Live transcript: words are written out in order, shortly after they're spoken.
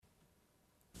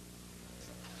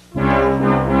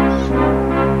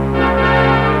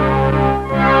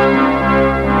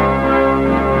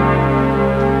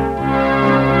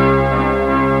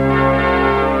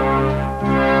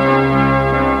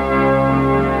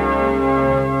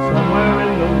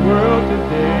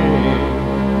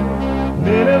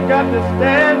got to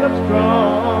stand up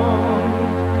strong,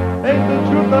 face the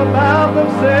truth about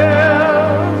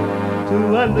themselves, to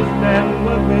understand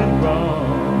what went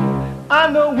wrong.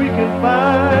 I know we can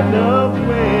find a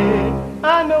way.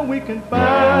 I know we can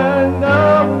find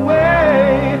a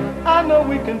way. I know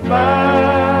we can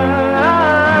find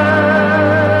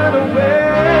a way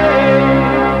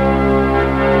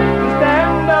to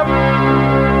stand up,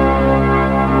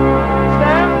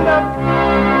 stand up,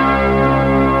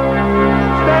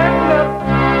 stand up.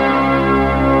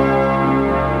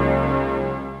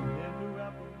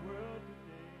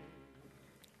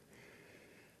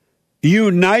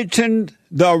 Uniting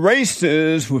the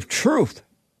races with truth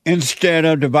instead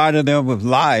of dividing them with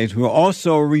lies. We're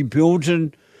also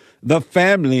rebuilding the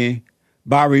family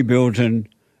by rebuilding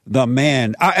the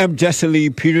man. I am Jesse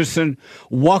Lee Peterson.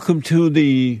 Welcome to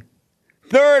the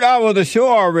third hour of the show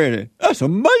already. That's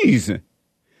amazing.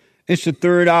 It's the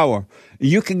third hour.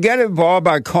 You can get involved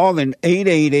by calling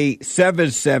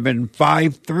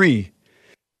 888-7753.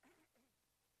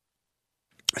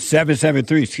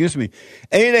 773, excuse me.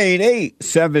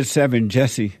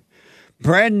 888-77-JESSE.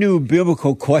 Brand new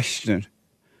biblical question.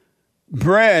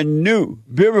 Brand new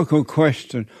biblical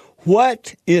question.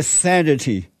 What is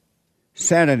sanity?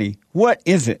 Sanity. What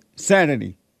is it?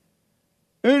 Sanity.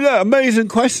 Isn't that an amazing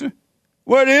question?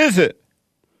 What is it?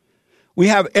 We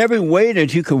have every way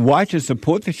that you can watch and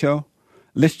support the show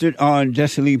listed on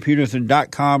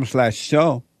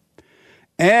jesseleepeterson.com/show.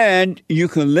 And you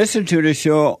can listen to the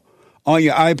show on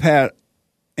your iPad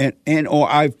and or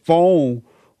iPhone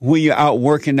when you're out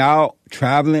working out,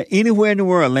 traveling, anywhere in the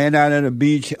world, land out at the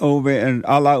beach over in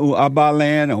Allahu Abba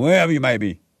land or wherever you might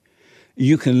be.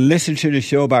 You can listen to the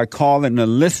show by calling the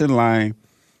listen line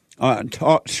on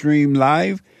TalkStream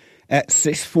Live at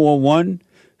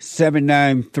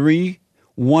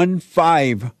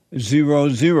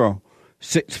 641-793-1500.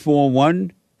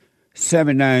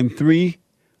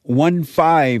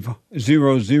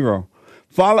 641-793-1500.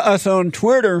 Follow us on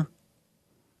Twitter,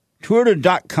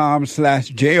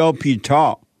 twitter.com/JLP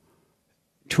Talk,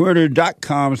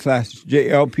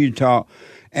 twitter.com/JLP Talk,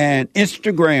 and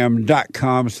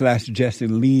Instagram.com/Jesse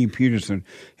Lee Peterson.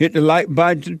 Hit the like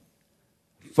button,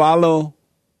 follow,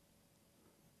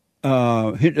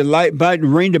 hit the like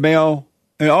button, ring the bell,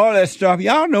 and all that stuff.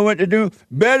 Y'all know what to do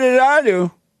better than I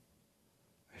do,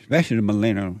 especially the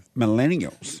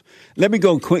millennials. Let me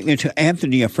go quickly to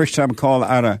Anthony, a first-time caller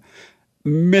out of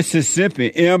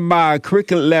Mississippi. M-I,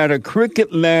 cricket ladder, I,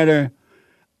 cricket ladder,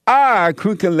 I,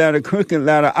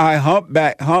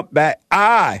 humpback,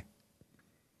 I.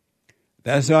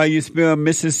 That's how you spell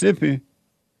Mississippi.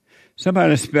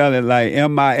 Somebody spell it like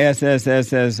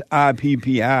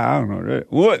Mississippi. I don't know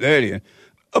what that is.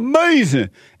 Amazing.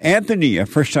 Anthony, a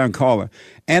first-time caller.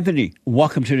 Anthony,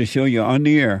 welcome to the show. You're on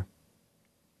the air.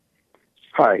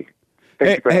 Hi.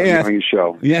 Thank you for having me on your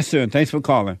show. Yes, sir. Thanks for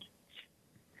calling.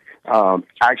 I'm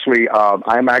actually a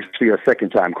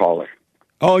second-time caller.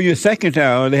 Oh, you're a second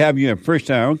time. Oh, they have you a first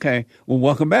time. Okay. Well,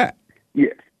 welcome back.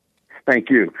 Yeah. Thank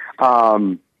you.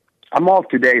 I'm off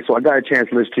today, so I got a chance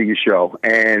to listen to your show.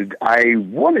 And I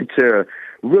wanted to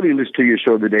really listen to your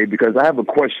show today because I have a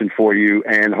question for you,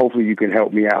 and hopefully you can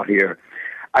help me out here.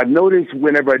 I've noticed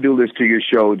whenever I do listen to your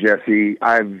show, Jesse,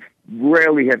 I've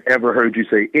rarely have ever heard you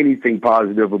say anything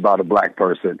positive about a black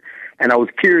person. And I was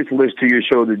curious to listen to your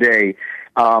show today.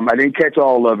 I didn't catch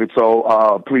all of it,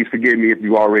 so please forgive me if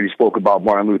you already spoke about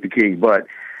Martin Luther King. But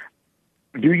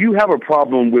do you have a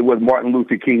problem with what Martin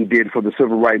Luther King did for the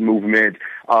civil rights movement,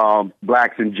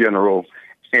 blacks in general,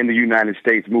 and the United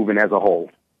States movement as a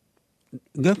whole?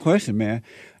 Good question, man.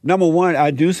 Number one,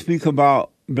 I do speak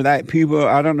about black people.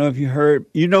 I don't know if you heard.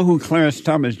 You know who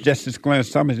Justice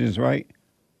Clarence Thomas is, right?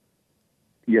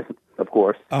 Yes, of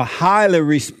course. A highly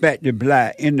respected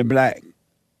black in the black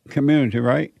community,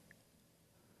 right?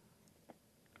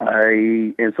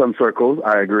 In some circles,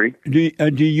 I agree.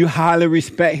 Do you highly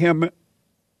respect him?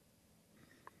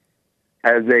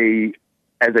 As a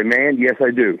man, yes,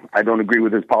 I do. I don't agree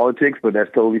with his politics, but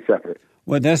that's totally separate.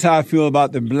 Well, that's how I feel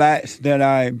about the blacks that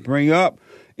I bring up,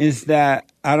 is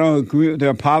that I don't agree with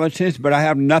their politics, but I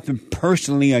have nothing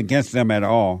personally against them at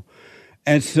all.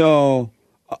 And so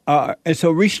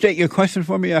restate your question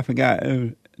for me. I forgot.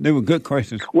 They were good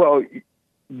questions. Well,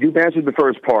 you've answered the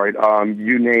first part.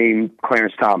 You named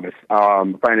Clarence Thomas. I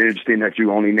find it interesting that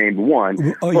you only named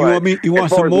one. Oh, you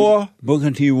want some more?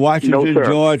 Booker T. Washington, no,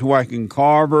 George Washington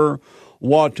Carver,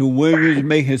 Walter Williams,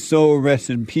 may his soul rest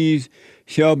in peace,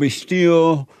 Shelby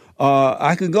Steele.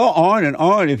 I could go on and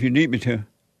on if you need me to.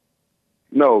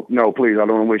 No, please. I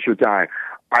don't want to waste your time.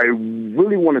 I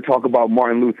really want to talk about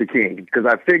Martin Luther King because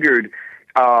I figured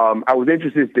I was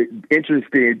interested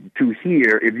to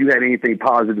hear if you had anything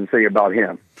positive to say about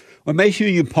him. Well, make sure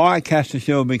you podcast the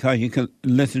show because you can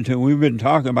listen to it. We've been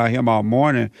talking about him all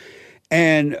morning.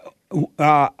 And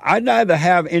I neither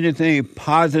have anything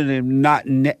positive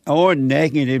or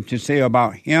negative to say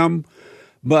about him,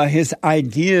 but his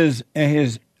ideas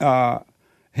and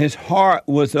his heart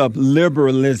was of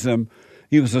liberalism.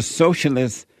 He was a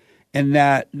socialist, and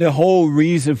that the whole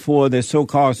reason for the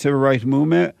so-called civil rights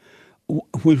movement,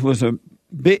 which was a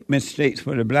big mistake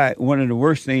for the black, one of the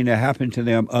worst things that happened to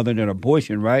them other than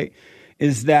abortion, right,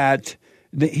 is that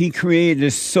he created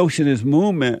this socialist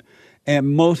movement,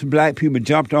 and most black people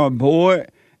jumped on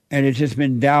board, and it's just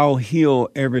been downhill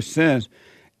ever since.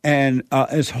 And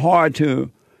it's hard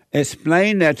to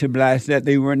explain that to blacks that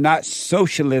they were not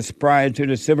socialists prior to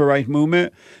the civil rights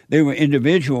movement. They were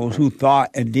individuals who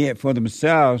thought and did for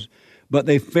themselves, but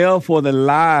they fell for the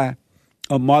lie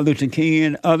of Martin Luther King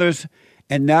and others,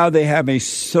 and now they have a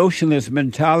socialist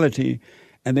mentality,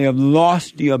 and they have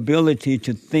lost the ability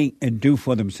to think and do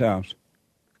for themselves.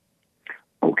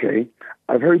 Okay.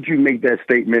 I've heard you make that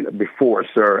statement before,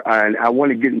 sir, and I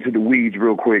want to get into the weeds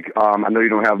real quick. I know you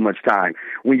don't have much time.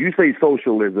 When you say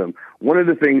socialism, one of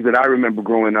the things that I remember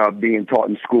growing up being taught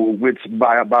in school, which,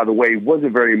 by the way,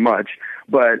 wasn't very much,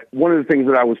 but one of the things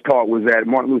that I was taught was that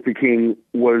Martin Luther King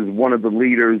was one of the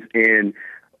leaders in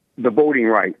the voting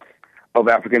rights of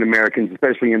African Americans,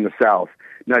 especially in the South.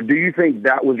 Now, do you think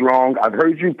that was wrong? I've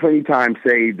heard you plenty of times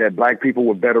say that black people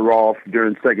were better off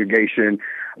during segregation,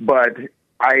 but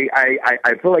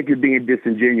I feel like you're being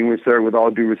disingenuous, sir, with all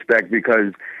due respect,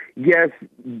 because, yes,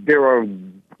 there are a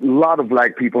lot of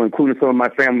black people, including some of my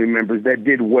family members, that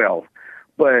did well.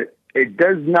 But it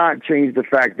does not change the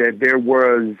fact that there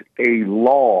was a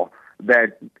law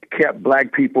that kept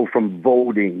black people from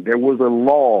voting. There was a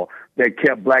law that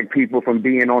kept black people from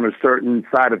being on a certain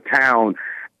side of town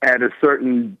at a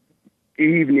certain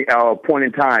evening point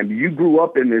in time. You grew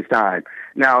up in this time.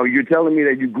 Now, you're telling me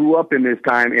that you grew up in this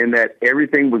time and that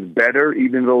everything was better,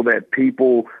 even though that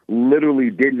people literally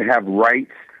didn't have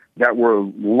rights that were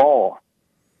law,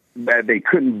 that they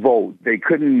couldn't vote, they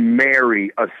couldn't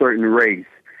marry a certain race.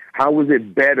 How was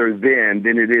it better then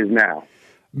than it is now?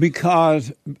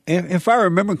 Because if I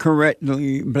remember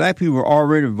correctly, black people were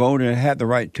already voting and had the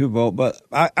right to vote, but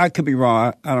I could be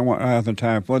wrong. I don't want to have the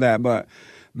time for that, but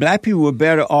black people were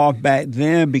better off back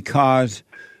then because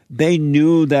they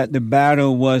knew that the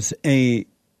battle was a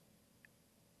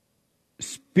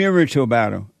spiritual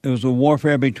battle. It was a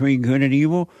warfare between good and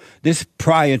evil. This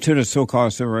prior to the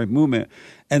so-called civil rights movement.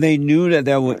 And they knew that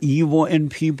there were evil in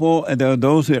people, and there were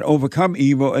those who had overcome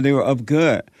evil, and they were of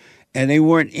good. And they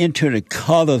weren't into the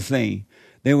color thing.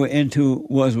 They were into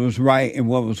what was right and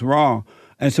what was wrong.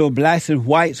 And so blacks and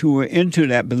whites who were into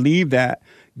that, believed that,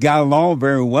 got along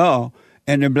very well.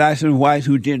 And the blacks and whites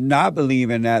who did not believe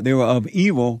in that, they were of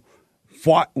evil,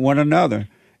 fought one another.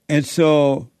 And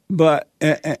so,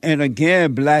 and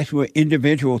again, blacks were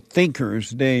individual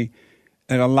thinkers. And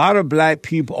a lot of black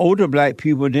people, older black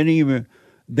people,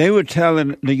 they were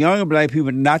telling the younger black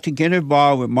people not to get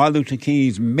involved with Martin Luther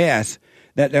King's mess,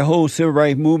 that the whole civil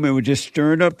rights movement was just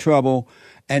stirring up trouble,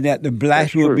 and that the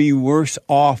blacks would be worse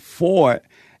off for it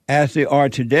as they are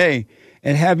today.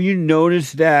 And have you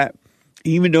noticed that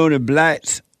even though the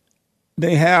blacks,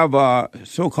 they have a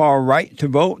so-called right to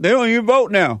vote, they don't even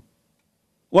vote now?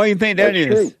 Why do you think that is?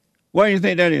 True. Why do you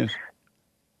think that is?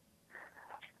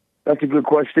 That's a good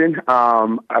question.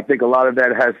 I think a lot of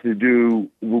that has to do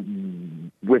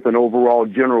with an overall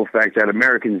general fact that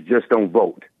Americans just don't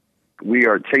vote. We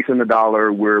are chasing the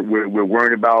dollar. We're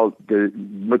worried about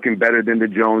looking better than the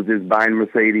Joneses, buying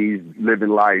Mercedes, living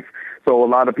life. So a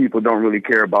lot of people don't really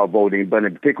care about voting, but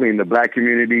particularly in the black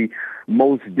community,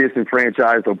 most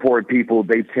disenfranchised or poor people,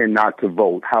 they tend not to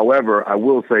vote. However, I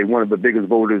will say one of the biggest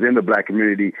voters in the black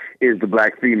community is the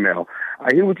black female.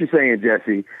 I hear what you're saying,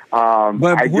 Jesse. But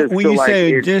when you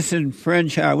say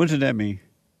disenfranchised, what does that mean?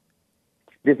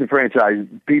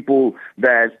 Disenfranchised, people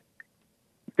that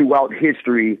throughout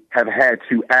history have had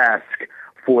to ask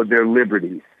for their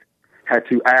liberties, had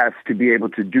to ask to be able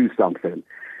to do something.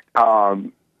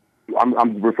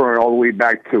 I'm referring all the way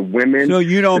back to women. So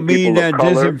you don't mean that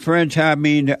disenfranchised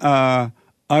mean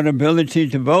inability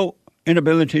to vote?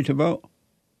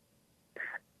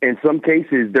 In some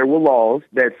cases, there were laws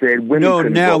that said women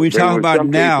couldn't vote. No, we're talking about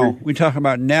now. We're talking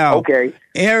about now. Okay.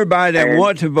 Everybody that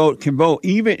wants to vote can vote.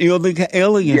 Even illegal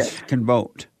aliens can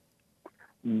vote.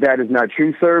 That is not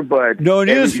true, sir, but... No, it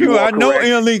is true. I know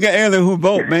illegal aliens who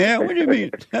vote, man. What do you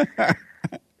mean?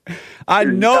 I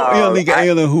know illegal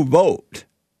aliens who vote.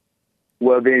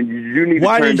 Well, then you need to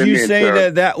Why turn did you them in, say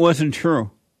sir. that wasn't true?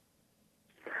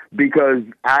 because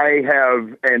I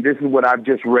have, and this is what I've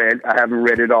just read. I haven't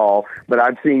read it all, but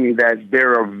I've seen that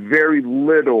there are very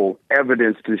little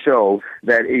evidence to show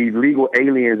that illegal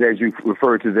aliens, as you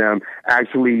refer to them,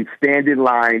 actually stand in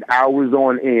line hours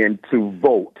on end to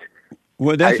vote.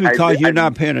 Well, that's because you're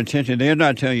not paying attention. They're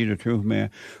not telling you the truth,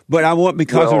 man. But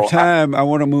because of time, I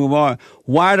want to move on.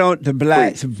 Why don't the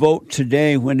blacks vote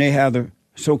today when they have the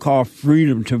so-called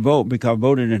freedom to vote? Because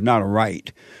voting is not a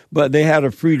right, but they have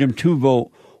the freedom to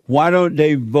vote. Why don't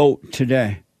they vote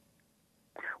today?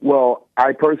 Well,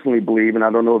 I personally believe, and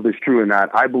I don't know if it's true or not,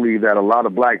 I believe that a lot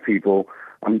of black people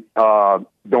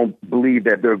don't believe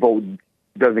that their vote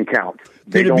doesn't count.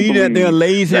 Could it be that they're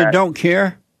lazy and don't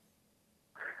care?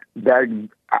 That,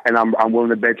 and I'm willing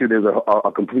to bet you there's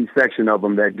a complete section of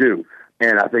them that do.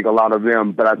 And I think a lot of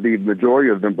them, but I think the majority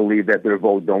of them believe that their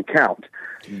vote don't count.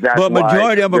 But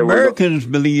majority of Americans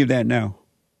believe that now.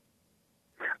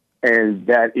 And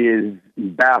that is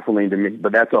baffling to me,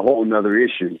 but that's a whole nother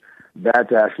issue.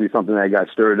 That's actually something that got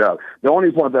stirred up. The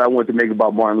only point that I wanted to make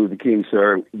about Martin Luther King,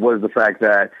 sir, was the fact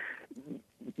that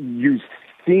you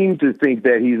seem to think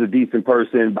that he's a decent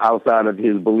person outside of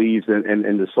his beliefs and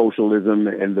the socialism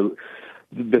and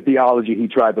the theology he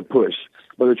tried to push.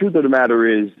 But the truth of the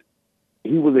matter is,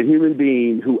 he was a human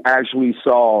being who actually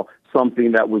saw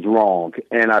something that was wrong.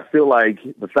 And I feel like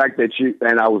the fact that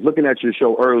and I was looking at your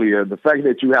show earlier, the fact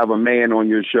that you have a man on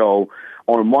your show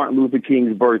on Martin Luther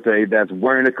King's birthday that's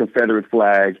wearing a Confederate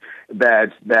flag,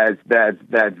 that's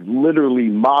literally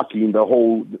mocking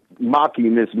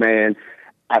this man.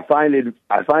 I find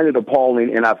it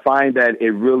appalling, and I find that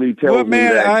it really tells me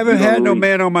that... I haven't had no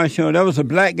man on my show. That was a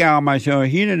black guy on my show.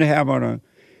 He didn't have on a...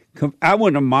 I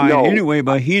wouldn't have minded anyway,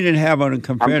 but he didn't have on a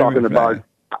Confederate flag.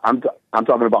 I'm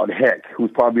talking about Heck,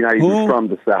 who's probably not even from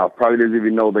the South. Probably doesn't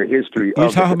even know the history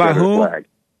of the Confederate flag.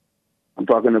 I'm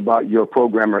talking about your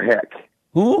programmer Heck.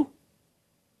 Who?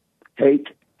 Hake.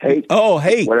 Oh,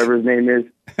 Hake. Whatever his name is.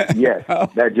 Yes,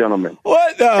 that gentleman.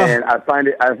 What the? And I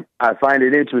find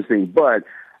it interesting, but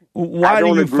why do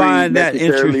you find that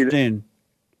interesting?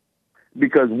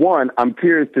 Because one, I'm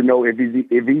curious to know if he's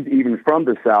even from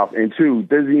the South, and two,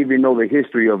 does he even know the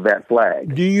history of that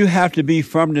flag? Do you have to be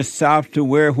from the South to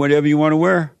wear whatever you want to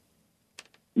wear?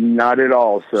 Not at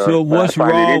all, sir. So what's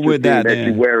wrong with that? That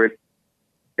you wear it.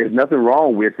 There's nothing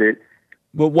wrong with it.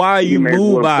 But why are you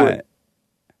moved by it?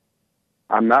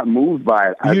 I'm not moved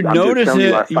by it. You notice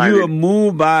it. You are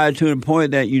moved by it to the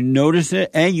point that you notice it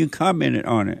and you commented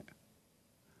on it.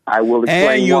 I will explain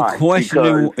why. And you're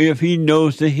questioning if he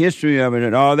knows the history of it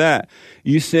and all that.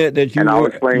 You said that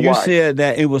said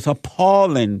that it was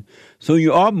appalling. So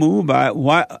you are moved by it.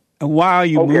 Why are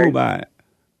you moved by it?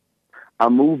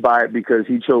 I'm moved by it because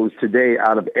he chose today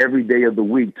out of every day of the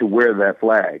week to wear that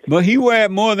flag. But he wear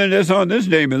it more than this on this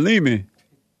day, believe me.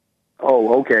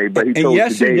 Oh, okay. But he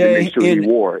chose today to make sure he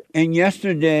wore it. And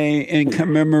yesterday, in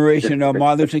commemoration of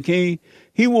Martin Luther King,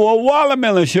 he wore a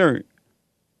watermelon shirt.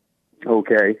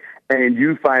 Okay. And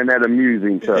you find that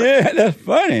amusing, sir? Yeah, that's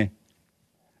funny.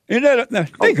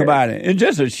 Think about it. It's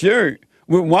just a shirt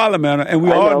with watermelon, and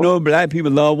we all know black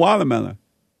people love watermelon.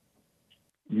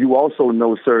 You also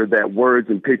know, sir, that words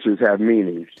and pictures have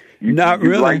meanings. Not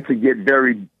really. You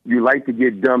like to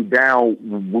get dumbed down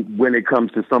when it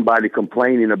comes to somebody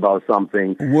complaining about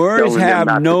something. Words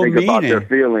have no meaning. About their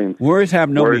feelings. Words have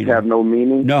no meaning. Words have no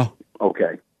meaning? No.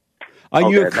 Okay. Are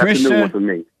you a Christian? That's a new one for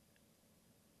me.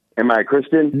 Am I a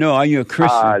Christian? No, are you a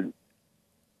Christian?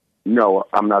 No,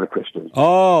 I'm not a Christian.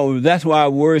 Oh, that's why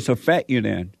words affect you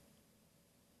then.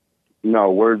 No,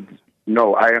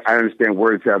 I understand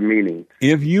words have meaning.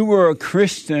 If you were a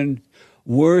Christian,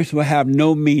 words would have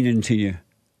no meaning to you.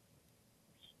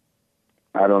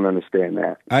 I don't understand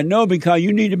that. I know, because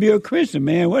you need to be a Christian,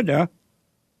 man. What the?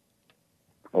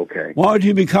 Okay. Why would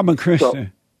you become a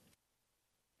Christian?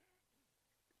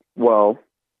 Well,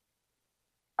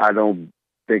 I don't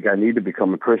think I need to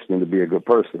become a Christian to be a good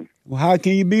person. Well, how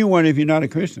can you be one if you're not a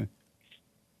Christian?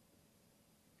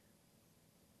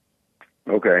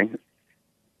 Okay.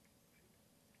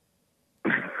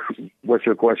 What's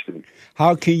your question?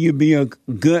 How can you be a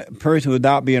good person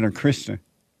without being a Christian?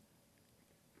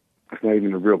 It's not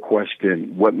even a real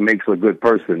question. What makes a good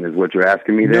person is what you're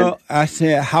asking me then? No, I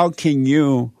said, how can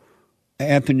you,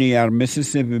 Anthony out of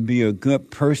Mississippi, be a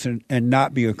good person and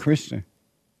not be a Christian?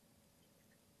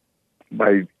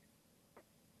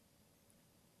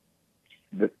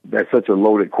 That's such a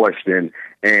loaded question,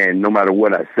 and no matter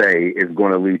what I say, it's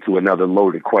going to lead to another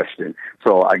loaded question.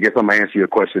 So I guess I'm going to answer your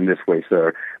question this way,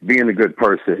 sir. Being a good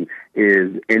person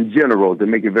is, in general, to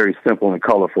make it very simple and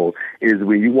colorful, is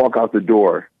when you walk out the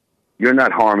door, you're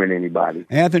not harming anybody.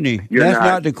 Anthony, that's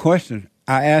not the question.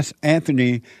 I asked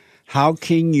Anthony, how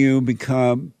can you be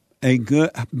a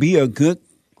good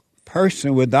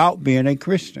person without being a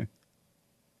Christian?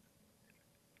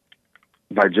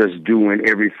 By just doing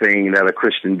everything that a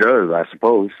Christian does, I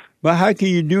suppose. But how can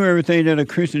you do everything that a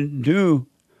Christian do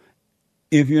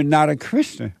if you're not a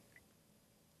Christian?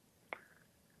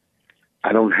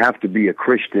 I don't have to be a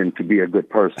Christian to be a good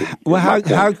person. Well,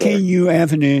 how can you,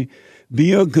 Anthony,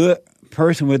 be a good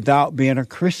person without being a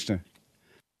Christian?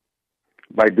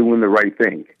 By doing the right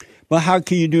thing. But how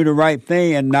can you do the right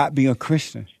thing and not be a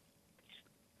Christian?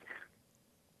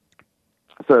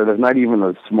 Sir, that's not even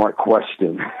a smart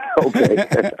question.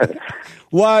 Okay.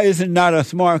 Why is it not a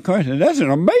smart question? That's an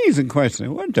amazing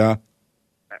question. What the?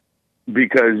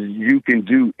 Because you can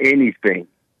do anything.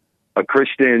 A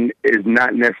Christian is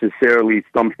not necessarily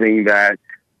something that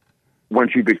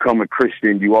once you become a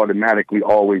Christian, you automatically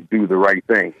always do the right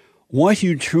thing. Once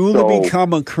you truly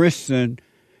become a Christian,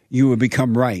 you will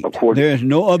become right. There's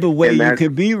no other way you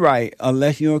can be right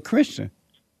unless you're a Christian.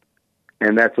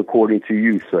 And that's according to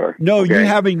you, sir. No, okay? You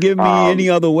haven't given me any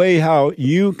other way how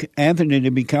you, Anthony,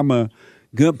 to become a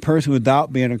good person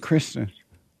without being a Christian.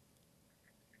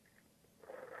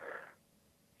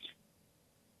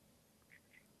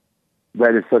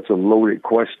 That is such a loaded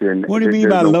question. What do you mean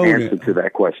by loaded? There's no answer to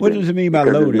that question. What does it mean by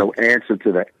loaded? There's no answer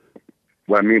to that.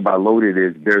 What I mean by loaded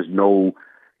is there's no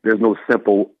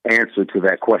simple answer to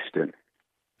that question.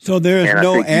 So there's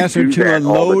no answer to a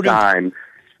loaded.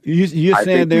 You're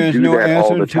saying there's no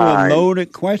answer to a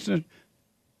loaded question?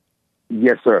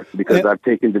 Yes, sir, because I've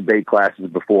taken debate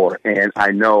classes before, and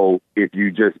I know if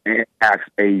you just ask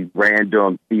a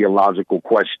random theological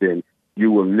question, you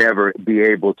will never be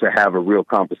able to have a real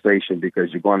conversation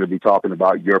because you're going to be talking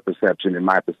about your perception and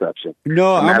my perception.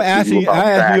 No, I ask you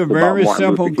a very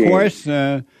simple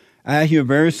question. I ask you a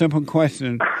very simple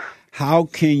question. How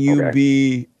can you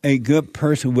be a good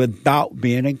person without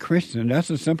being a Christian? That's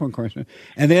a simple question.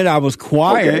 And then I was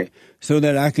quiet so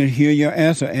that I could hear your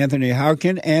answer, Anthony. How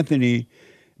can Anthony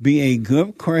be a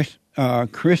good Christian?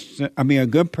 I mean, a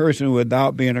good person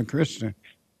without being a Christian?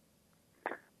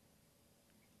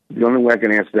 The only way I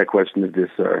can answer that question is this,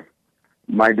 sir.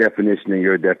 My definition and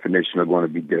your definition are going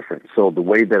to be different. So the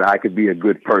way that I could be a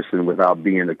good person without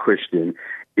being a Christian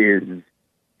is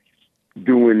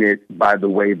doing it by the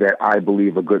way that I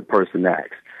believe a good person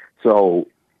acts. So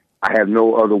I have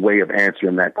no other way of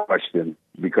answering that question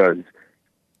because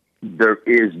there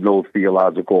is no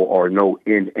theological or no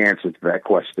end answer to that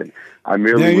question. I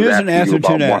merely was asking you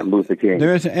about Martin Luther King.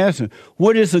 There is an answer.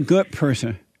 What is a good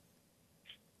person?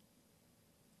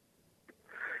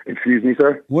 Excuse me,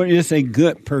 sir? What is a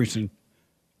good person?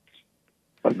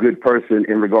 A good person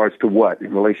in regards to what?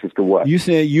 In relation to what? You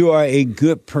said you are a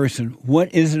good person.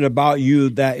 What is it about you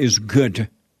that is good?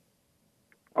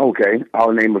 Okay,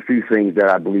 I'll name a few things that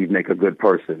I believe make a good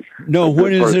person. No,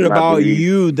 what is it about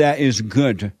you that is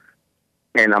good?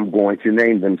 And I'm going to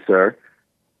name them, sir.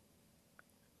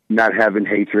 Not having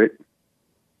hatred,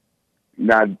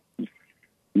 not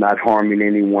harming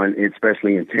anyone,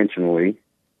 especially intentionally,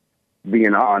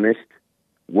 being honest,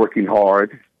 working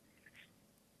hard.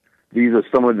 These are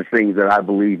some of the things that I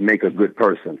believe make a good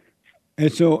person.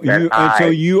 And so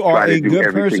you are a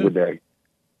good person? Day.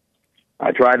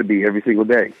 I try to be every single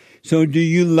day. So do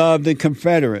you love the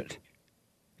Confederates?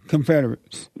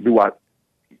 Do I?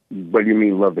 What do you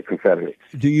mean love the Confederates?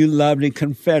 Do you love the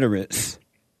Confederates?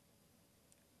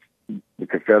 The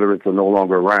Confederates are no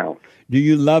longer around. Do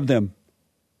you love them?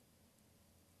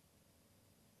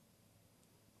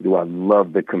 Do I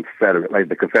love the Confederate, like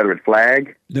the Confederate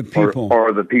flag? The people.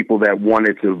 Or the people that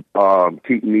wanted to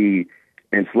keep me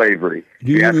in slavery?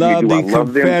 Do you love the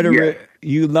Confederate? Yes.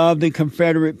 You love the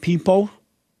Confederate people?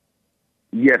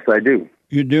 Yes, I do.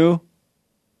 You do?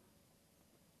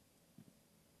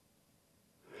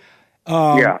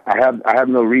 Yeah, I have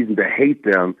no reason to hate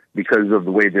them because of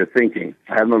the way they're thinking.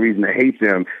 I have no reason to hate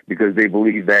them because they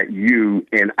believe that you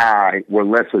and I were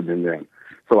lesser than them.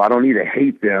 So I don't need to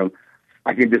hate them.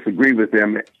 I can disagree with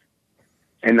them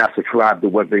and not subscribe to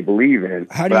what they believe in.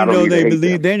 How do you know they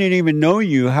believe? They didn't even know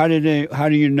you. How do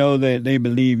you know that they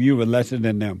believe you were lesser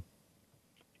than them?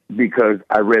 Because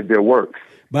I read their works.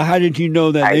 But how did you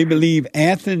know that they believe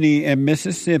Anthony in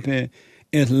Mississippi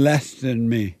is less than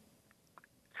me?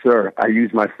 Sir, I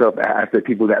use myself. I said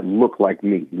people that look like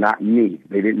me, not me.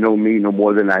 They didn't know me no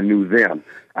more than I knew them.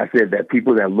 I said that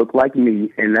people that look like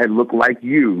me and that look like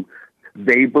you,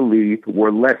 they believed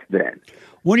were less than.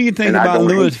 What do you think about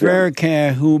Louis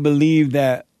Farrakhan, who believed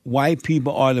that white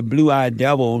people are the blue-eyed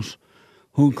devils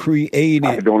who created...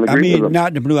 I don't agree with him.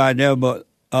 Not the blue-eyed devil, but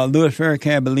Louis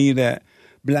Farrakhan believed that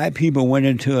black people went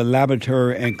into a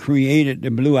laboratory and created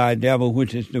the blue-eyed devil,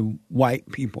 which is the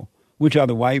white people, which are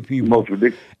the white people.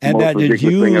 And that the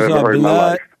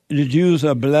Jews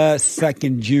are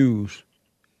blood-sucking Jews.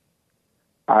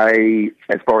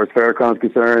 As far as Farrakhan's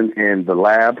concerned, in the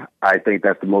lab, I think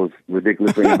that's the most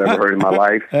ridiculous thing I've ever heard in my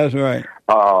life. That's right.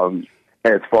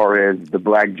 As far as the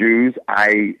black Jews,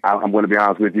 I'm going to be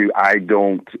honest with you. I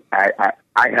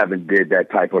haven't did that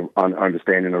type of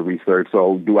understanding or research.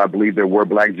 So, do I believe there were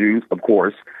black Jews? Of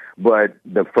course, but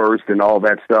the first and all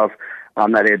that stuff,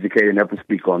 I'm not educated enough to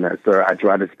speak on that, sir. I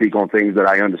try to speak on things that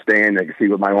I understand, that I can see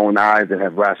with my own eyes, and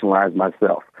have rationalized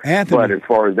myself. Anthony, but as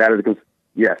far as that is concerned,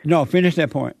 yes. No, finish that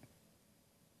point.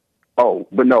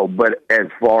 But as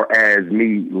far as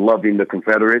me loving the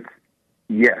Confederates,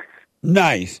 yes.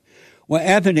 Nice. Well,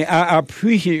 Anthony, I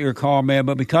appreciate your call, man,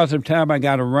 but because of time, I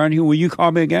got to run here. Will you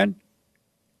call me again?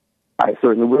 I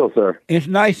certainly will, sir. It's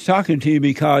nice talking to you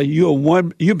because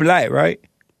you're black, right?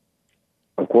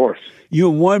 Of course.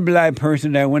 You're one black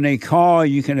person that when they call,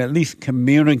 you can at least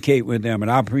communicate with them, and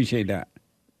I appreciate that.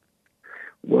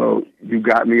 Well, you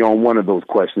got me on one of those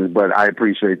questions, but I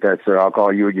appreciate that, sir. I'll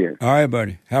call you again. All right,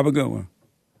 buddy. Have a good one.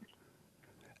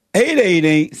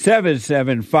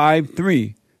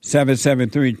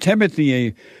 888-7753-773. Timothy,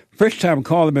 a first-time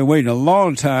caller, been waiting a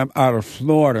long time out of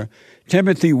Florida.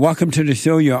 Timothy, welcome to the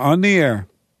show. You're on the air.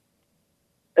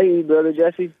 Hey, Brother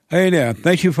Jesse. Hey there.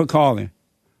 Thank you for calling.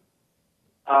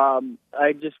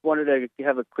 I just wanted to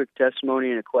have a quick testimony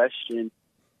and a question.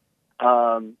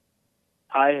 I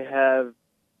have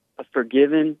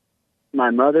forgiven my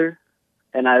mother,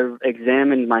 and I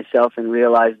examined myself and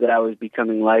realized that I was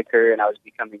becoming like her, and I was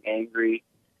becoming angry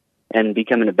and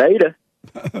becoming a beta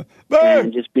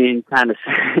and just being kind of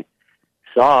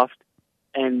soft.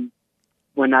 And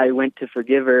when I went to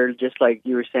forgive her, just like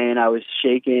you were saying, I was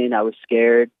shaken, I was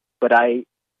scared, but I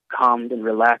calmed and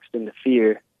relaxed in the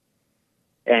fear.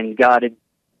 And God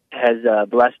has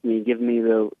blessed me, given me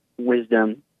the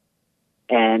wisdom,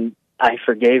 and I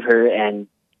forgave her, and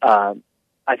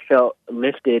I felt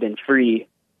lifted and free.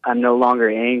 I'm no longer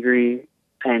angry,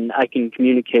 and I can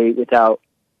communicate without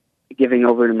giving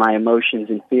over to my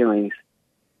emotions and feelings.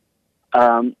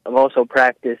 I've also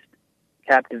practiced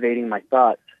captivating my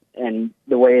thoughts, and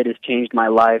the way it has changed my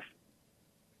life,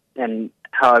 and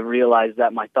how I've realized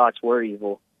that my thoughts were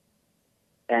evil,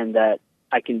 and that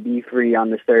I can be free on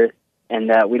this earth, and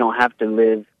that we don't have to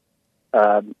live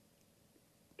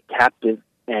captive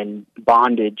and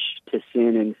bondage to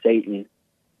sin and Satan,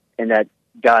 and that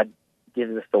God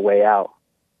gives us the way out.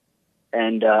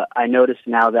 And I notice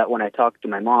now that when I talk to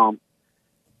my mom,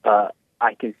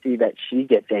 I can see that she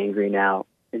gets angry now,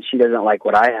 and she doesn't like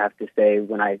what I have to say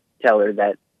when I tell her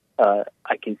that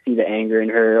I can see the anger in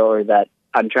her, or that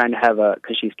I'm trying to have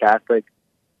because she's Catholic.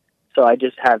 So I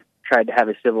just tried to have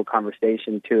a civil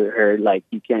conversation to her, like,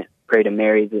 you can't pray to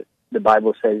Mary. The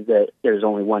Bible says that there's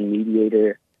only one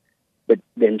mediator. But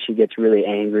then she gets really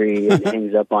angry and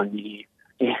hangs up on me,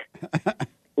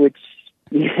 which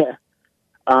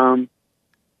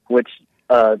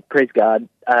praise God,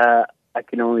 I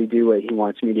can only do what He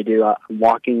wants me to do. I'm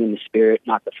walking in the Spirit,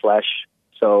 not the flesh.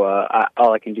 So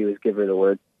all I can do is give her the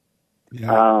word.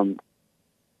 Yeah.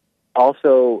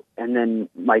 Also, and then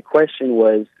my question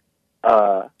was,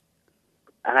 and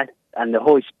the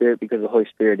Holy Spirit, because the Holy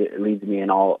Spirit, it leads me in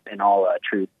all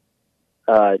truth.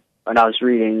 And I was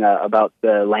reading about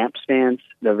the lampstands,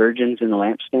 the virgins in the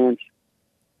lampstands,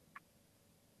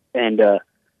 and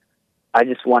I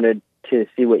just wanted to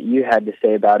see what you had to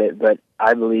say about it. But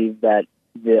I believe that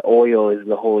the oil is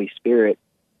the Holy Spirit,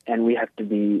 and we have to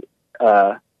be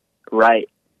right.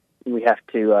 We have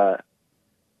to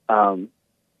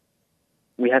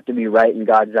be right in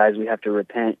God's eyes. We have to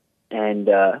repent and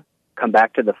come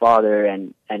back to the Father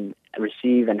and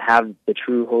receive and have the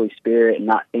true Holy Spirit, and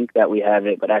not think that we have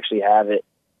it, but actually have it,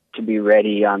 to be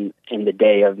ready in the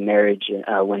day of marriage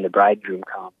when the bridegroom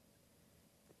comes.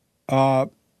 To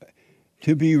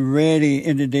be ready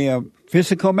in the day of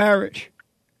physical marriage?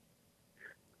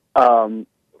 For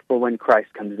when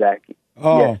Christ comes back.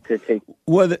 Oh, yes,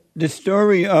 well, the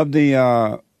story of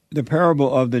the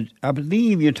parable of I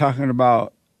believe you're talking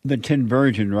about the 10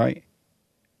 virgins, right?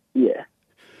 Yeah.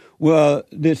 Well,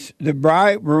 the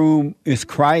bridegroom is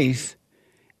Christ,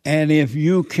 and if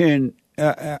you can,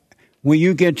 when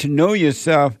you get to know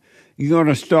yourself, you're going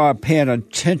to start paying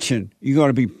attention. You're going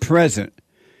to be present,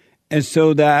 and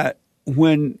so that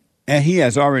and He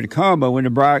has already come, but when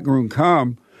the bridegroom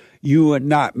comes, you would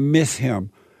not miss Him.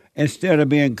 Instead of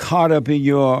being caught up in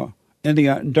the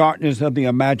darkness of the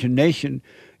imagination,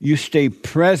 you stay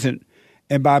present,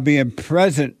 and by being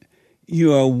present,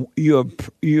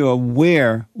 you're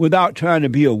aware without trying to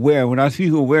be aware. When I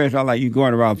speak aware, it's not like you're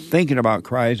going around thinking about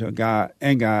Christ or God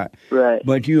and God. Right.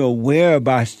 But you're aware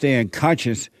by staying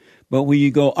conscious. But when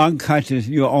you go unconscious,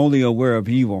 you're only aware of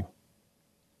evil.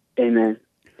 Amen.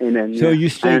 Amen. So yeah, you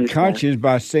stay conscious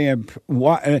by saying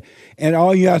what, and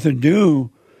all you have to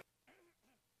do.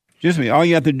 All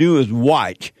you have to do is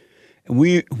watch.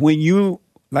 When you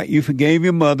forgave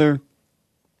your mother,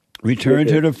 returned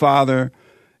to the Father,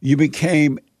 you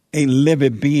became a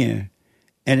living being.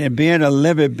 And in being a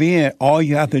living being, all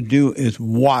you have to do is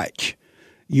watch.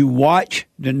 You watch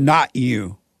the not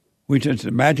you, which is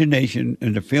imagination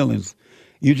and the feelings.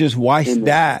 You just watch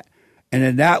that. And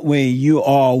in that way, you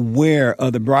are aware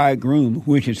of the bridegroom,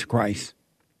 which is Christ.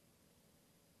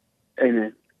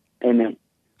 Amen. Amen.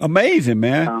 Amazing,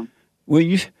 man.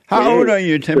 How old are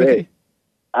you, Timothy?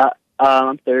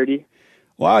 I'm 30.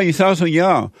 Wow, you sound so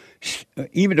young.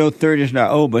 Even though 30 is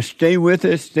not old, but stay with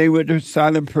it. Stay with the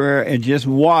silent prayer and just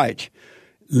watch.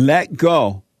 Let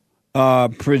go.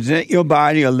 Present your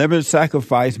body a living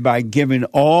sacrifice by giving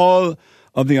all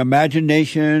of the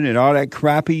imagination and all that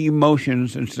crappy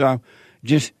emotions and stuff.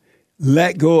 Just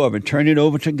let go of it. Turn it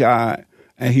over to God,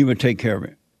 and He will take care of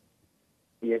it.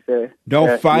 Yes, sir.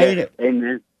 Don't fight it.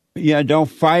 Amen. Yeah, don't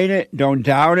fight it. Don't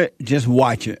doubt it. Just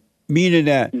watch it. Meaning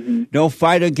that don't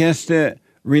fight against it.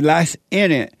 Relax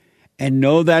in it, and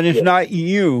know that it's not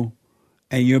you,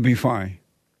 and you'll be fine.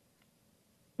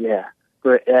 Yeah.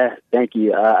 Great. Thank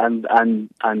you. I'm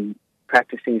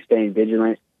practicing staying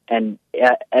vigilant, and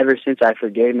ever since I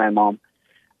forgave my mom,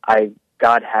 I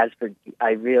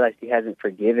realized He hasn't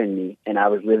forgiven me, and I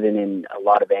was living in a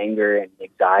lot of anger and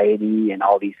anxiety and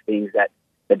all these things that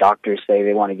the doctors say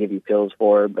they want to give you pills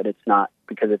for, but it's not,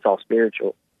 because it's all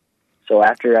spiritual. So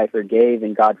after I forgave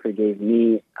and God forgave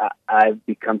me, I've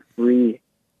become free,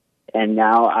 and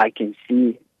now I can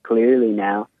see clearly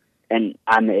now, and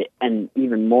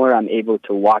even more, I'm able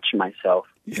to watch myself.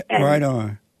 Yeah, and, right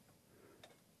on.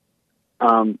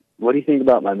 What do you think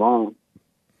about my mom?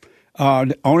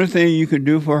 The only thing you can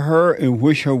do for her is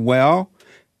wish her well,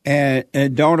 and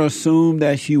don't assume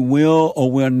that she will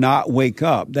or will not wake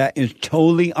up. That is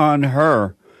totally on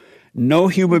her. No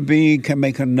human being can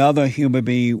make another human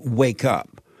being wake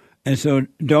up. And so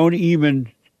don't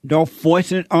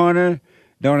force it on her.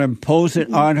 Don't impose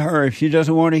it on her. If she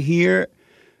doesn't want to hear it,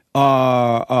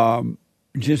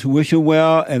 just wish her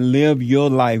well and live your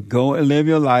life. Go and live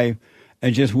your life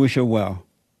and just wish her well.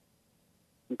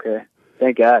 Okay.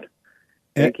 Thank God.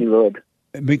 Thank you, Lord.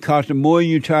 Because the more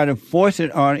you try to force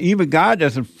it on, even God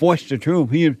doesn't force the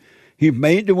truth. He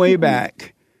made the way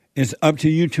back. It's up to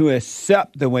you to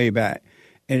accept the way back.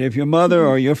 And if your mother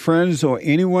or your friends or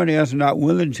anyone else is not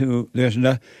willing to,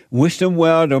 wish them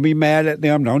well. Don't be mad at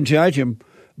them. Don't judge them.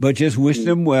 But just wish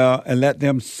them well and let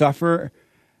them suffer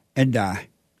and die.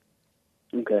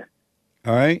 Okay.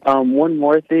 All right? One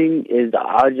more thing is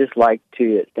I would just like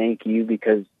to thank you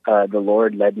because the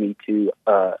Lord led me to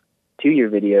your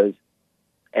videos,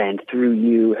 and through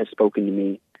you has spoken to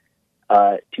me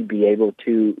to be able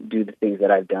to do the things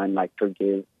that I've done, like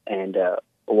forgive and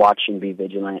watch and be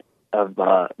vigilant of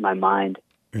my mind.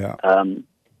 Yeah.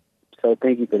 So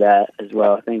thank you for that as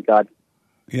well. Thank God.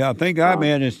 Yeah, thank God,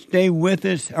 man. And stay with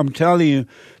us. I'm telling you,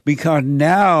 because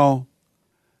now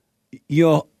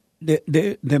the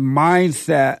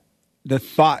mindset, the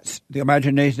thoughts, the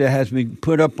imagination that has been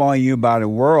put up on you by the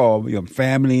world, your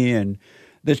family and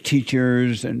the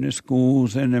teachers and the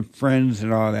schools and the friends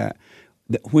and all that,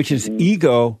 which is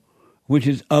ego, which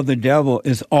is of the devil,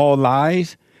 is all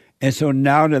lies. And so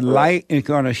now the light is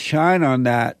going to shine on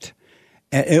that,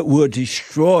 and it will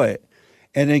destroy it.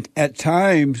 And at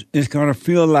times, it's going to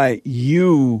feel like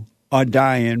you are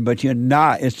dying, but you're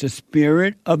not. It's the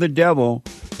spirit of the devil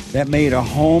that made a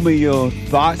home of your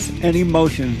thoughts and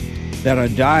emotions that are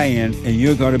dying, and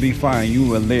you're going to be fine. You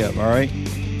will live, all right?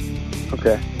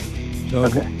 Okay. So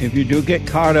if you do get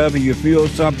caught up and you feel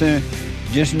something,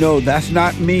 just know that's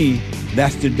not me.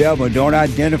 That's the devil. Don't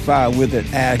identify with it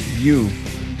as you.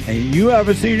 And you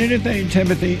ever seen anything,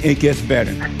 Timothy? It gets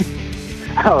better.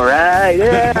 All right.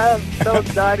 Yeah, I'm so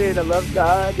excited. I love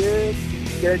God, dude.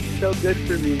 It's so good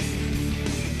for me.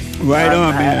 Right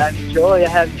on, man. I have joy. I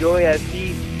have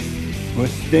peace. Well,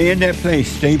 stay in that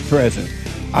place. Stay present.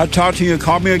 I'll talk to you.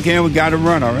 Call me again. We got to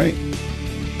run, all right?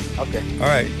 Okay. All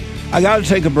right. I got to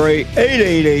take a break.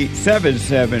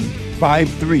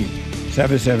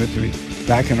 888-7753-773.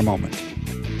 Back in a moment.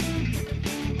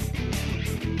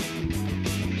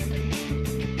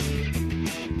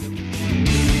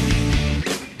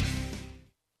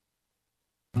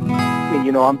 me,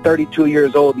 I'm 32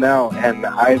 years old now, and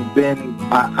I've been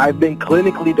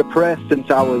clinically depressed since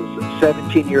I was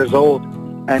 17 years old.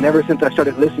 And ever since I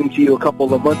started listening to you a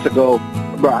couple of months ago,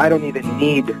 bro, I don't even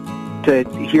need to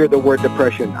hear the word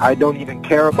depression. I don't even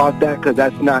care about that because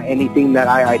that's not anything that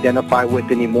I identify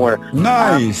with anymore.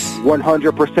 Nice. I'm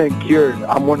 100% cured.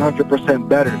 I'm 100%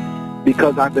 better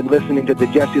because I've been listening to the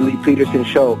Jesse Lee Peterson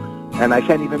show. And I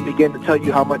can't even begin to tell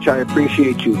you how much I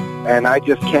appreciate you. And I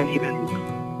just can't even,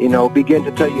 begin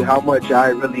to tell you how much I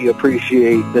really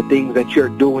appreciate the things that you're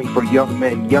doing for young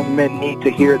men. Young men need to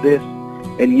hear this,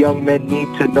 and young men need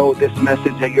to know this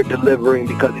message that you're delivering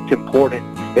because it's important.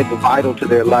 It's vital to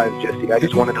their lives, Jesse. I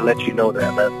just wanted to let you know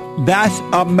that, man. That's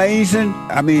amazing.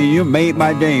 I mean, you made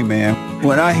my day, man.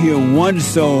 When I hear one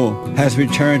soul has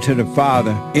returned to the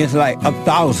Father, it's like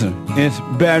 1,000. It's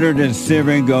better than silver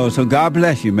and gold. So God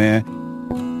bless you, man.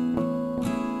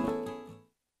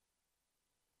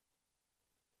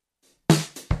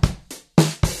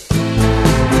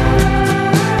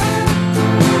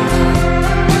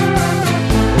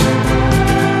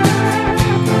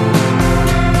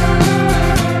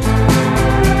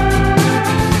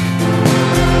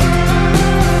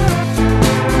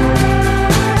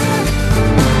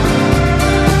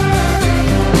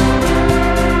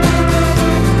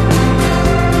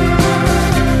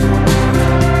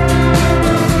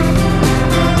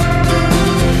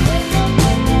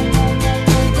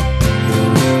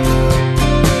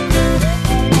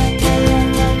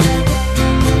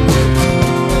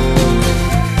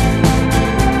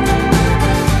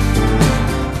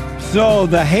 So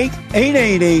the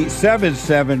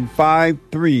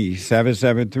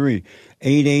 888-775-3773,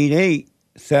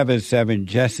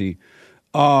 888-77-JESSE.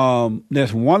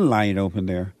 There's one line open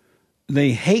there.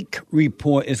 The Hake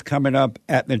Report is coming up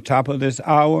at the top of this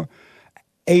hour.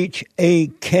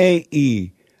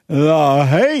 H-A-K-E. The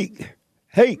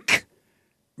Hake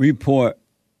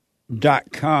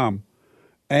Report.com.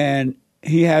 And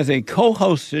he has a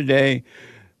co-host today.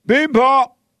 Big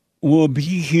Pop will be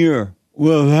here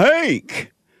with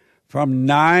Hake from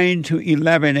 9 to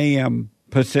 11 a.m.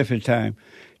 Pacific time.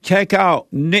 Check out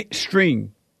Nick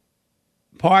String,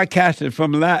 podcasted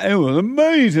from it was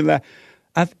amazing.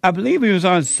 I believe he was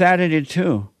on Saturday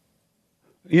too.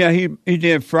 Yeah, he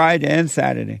did Friday and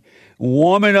Saturday.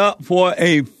 Warming up for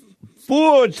a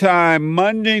full-time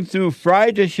Monday through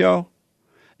Friday show.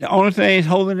 The only thing is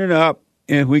holding it up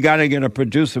is we got to get a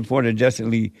producer for the Jesse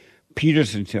Lee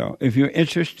Peterson show. If you're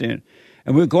interested,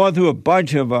 and we're going through a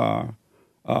bunch of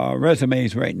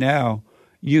resumes right now,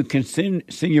 you can send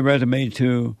your resume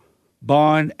to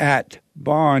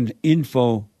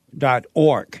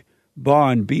bond@bondinfo.org.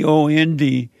 Bond,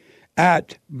 B-O-N-D,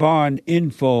 at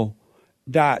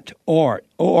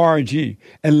bondinfo.org.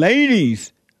 And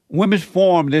ladies, Women's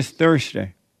Forum this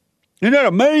Thursday. Isn't that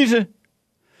amazing?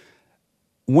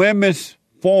 Women's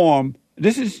Forum.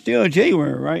 This is still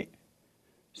January, right?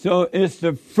 So it's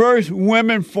the first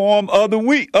Women's Forum of the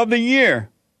week, of the year.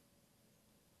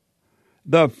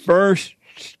 The first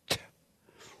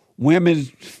Women's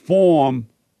Forum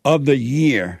of the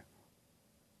year.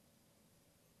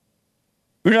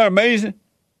 Isn't that amazing?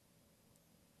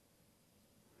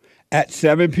 At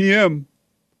 7 p.m.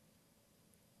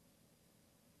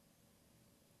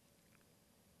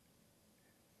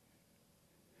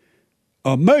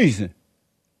 Amazing.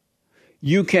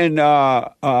 You can,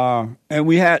 and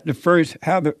we had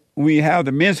we have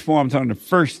the men's forums on the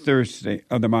first Thursday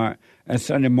of the month and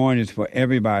Sunday mornings for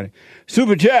everybody.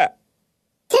 Super chat.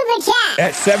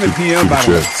 At 7 p.m. by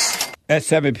the way. At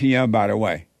 7 p.m. by the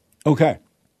way. Okay.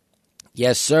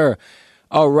 Yes, sir.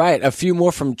 All right. A few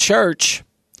more from church.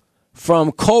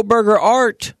 From Kohlberger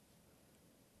Art.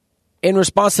 In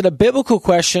response to the biblical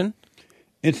question.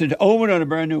 It's the old one or the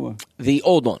brand new one? The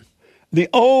old one. The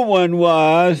old one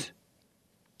was,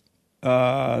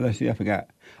 let's see, I forgot.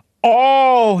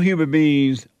 All human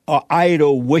beings are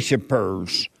idol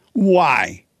worshipers.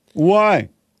 Why? Why?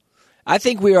 I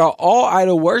think we are all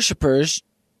idol worshipers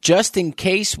just in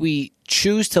case we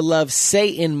choose to love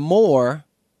Satan more.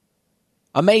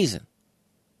 Amazing.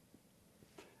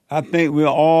 I think we're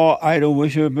all idol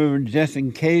worshipers just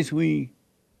in case we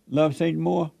love Satan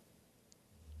more.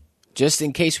 Just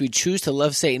in case we choose to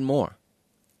love Satan more.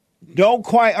 Don't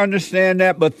quite understand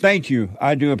that, but thank you.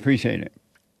 I do appreciate it.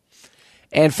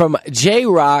 And from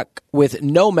J-Rock with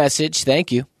no message,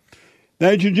 thank you.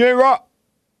 Thank you, J-Rock.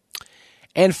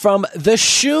 And from The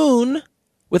Shoon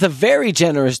with a very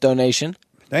generous donation.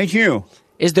 Thank you.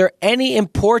 Is there any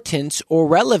importance or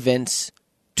relevance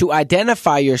to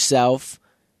identify yourself,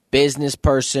 business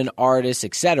person, artist,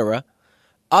 etc.,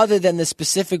 other than the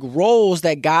specific roles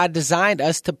that God designed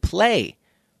us to play?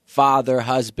 father,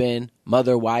 husband,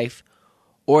 mother, wife?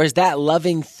 Or is that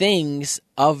loving things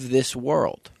of this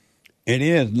world? It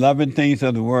is loving things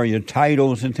of the world, your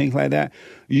titles and things like that.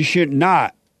 You should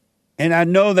not. And I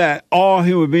know that all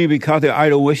human beings, because they're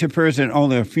idol worshipers and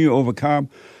only a few overcome,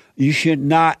 you should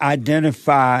not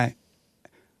identify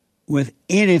with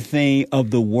anything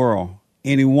of the world,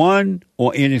 anyone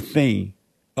or anything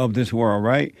of this world,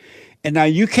 right? And now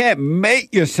you can't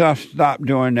make yourself stop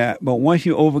doing that, but once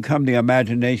you overcome the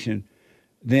imagination,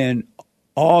 then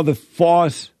all the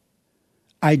false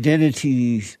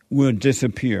identities will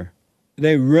disappear.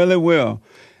 They really will.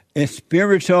 It's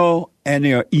spiritual and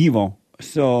they are evil.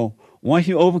 So once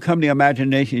you overcome the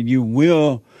imagination, you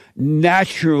will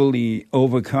naturally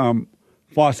overcome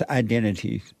false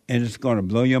identities. And it's going to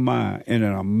blow your mind in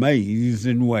an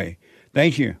amazing way.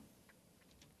 Thank you.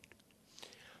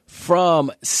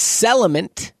 From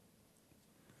Settlement,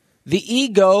 the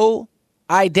ego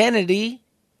identity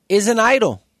is an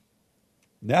idol.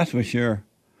 That's for sure.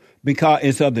 Because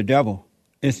it's of the devil.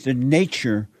 It's the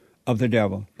nature of the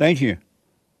devil. Thank you.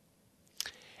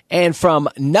 And from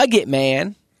Nugget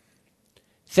Man,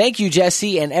 thank you,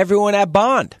 Jesse, and everyone at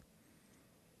Bond.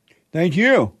 Thank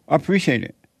you. I appreciate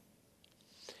it.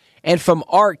 And from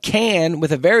Art Can,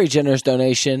 with a very generous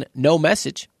donation, no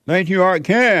message. Thank you, Art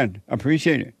Can. I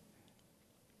appreciate it.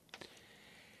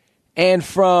 And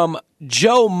from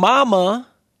Joe Mama,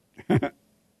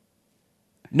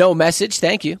 no message.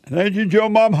 Thank you. Thank you, Joe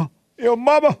Mama. Yo,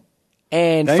 Mama.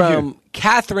 And Thank from you.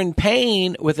 Catherine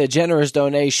Payne, with a generous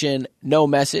donation, no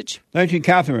message. Thank you,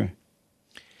 Catherine.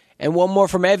 And one more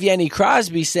from Evgeny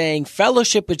Crosby saying,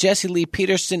 fellowship with Jesse Lee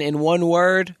Peterson in one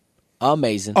word,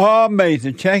 amazing.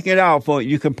 Amazing. Check it out, folks.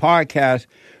 You can podcast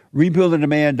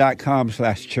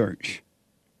rebuildingtheman.com/church.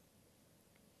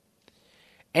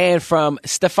 And from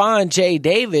Stefan J.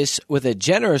 Davis with a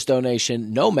generous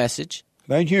donation, no message.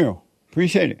 Thank you.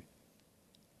 Appreciate it.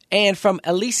 And from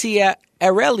Alicia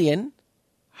Aurelian,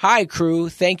 hi crew,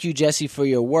 thank you Jesse for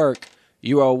your work.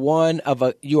 You are one of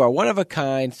a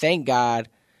kind. Thank God.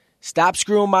 Stop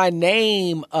screwing my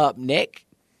name up, Nick,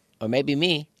 or maybe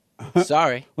me.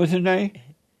 Sorry. What's his name?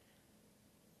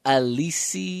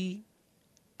 Alicia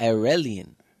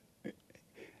Aurelian.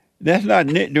 That's not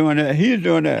Nick doing that. He's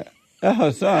doing that. That's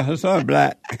her son. Her son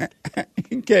black.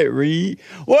 He can't read.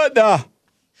 What the?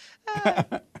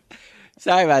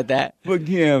 Sorry about that.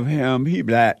 Forgive him. He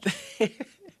black.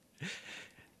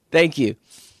 Thank you.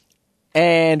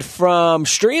 And from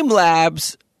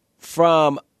Streamlabs,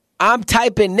 from I'm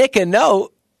typing Nick a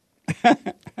note.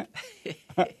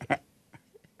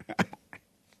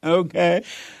 Okay.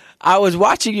 I was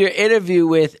watching your interview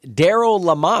with Daryl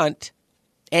Lamont,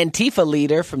 Antifa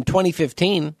leader from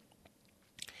 2015,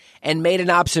 and made an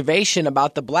observation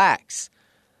about the blacks.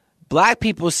 Black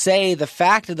people say the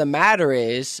fact of the matter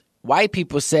is, white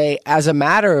people say, as a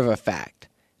matter of a fact,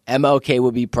 MLK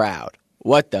would be proud.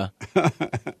 What the?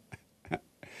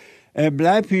 And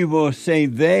black people say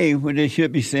they when they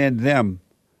should be saying them.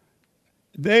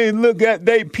 They look at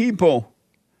they people.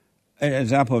 An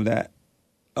example of that.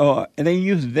 Oh, and they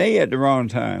use they at the wrong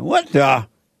time. What the?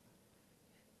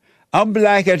 I'm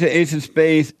black at the ace of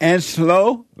spades and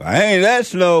slow. I ain't that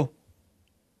slow.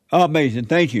 Amazing.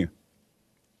 Thank you.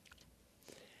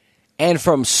 And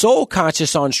from Soul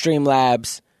Conscious on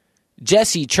Streamlabs,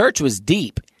 Jesse, church was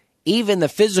deep. Even the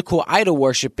physical idol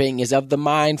worshiping is of the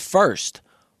mind first.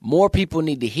 More people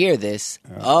need to hear this.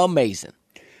 Amazing.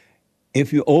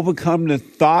 If you overcome the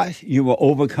thoughts, you will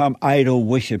overcome idol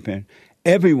worshiping.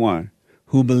 Everyone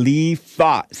who believes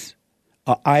thoughts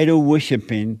are idol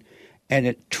worshiping, and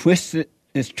it twists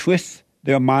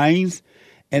their minds,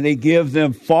 and they give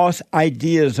them false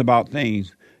ideas about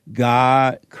things.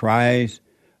 God, Christ,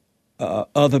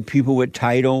 other people with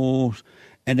titles,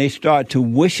 and they start to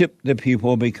worship the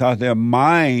people because their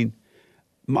mind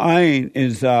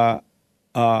is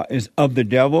of the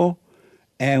devil.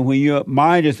 And when your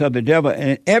mind is of the devil,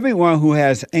 and everyone who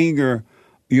has anger,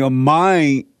 your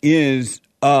mind is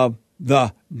of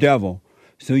the devil.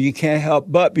 So you can't help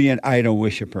but be an idol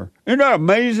worshiper. Isn't that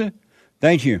amazing?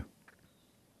 Thank you.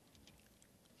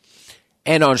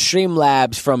 And on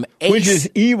Streamlabs from Ace... Which is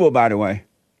evil, by the way.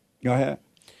 Go ahead.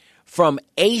 From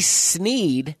Ace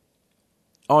Sneed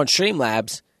on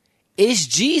Streamlabs, is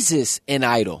Jesus an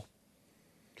idol?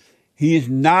 He is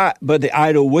not, but the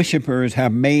idol worshippers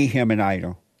have made him an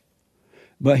idol.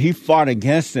 But he fought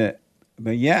against it.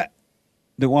 But yet,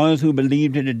 the ones who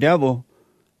believed in the devil,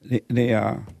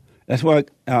 that's why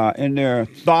in their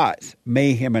thoughts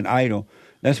made him an idol.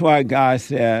 That's why God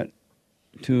said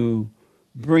to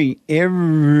bring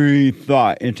every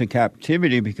thought into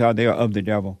captivity because they are of the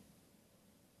devil.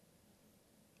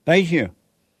 Thank you.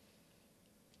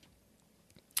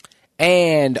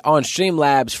 And on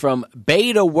Streamlabs from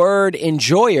Beta Word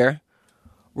Enjoyer,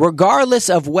 regardless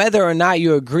of whether or not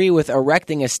you agree with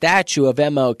erecting a statue of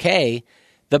MLK,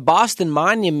 the Boston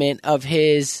monument of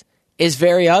his is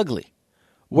very ugly,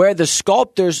 where the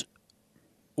sculptors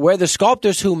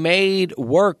who made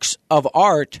works of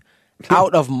art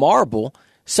out of marble,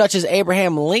 such as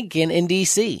Abraham Lincoln in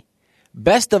D.C.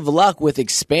 Best of luck with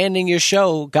expanding your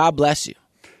show. God bless you.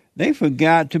 They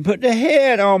forgot to put the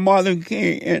head on Martin Luther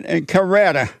King and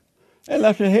Coretta. They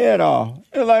left the head off.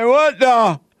 They're like, what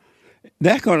the?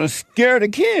 That's going to scare the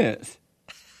kids.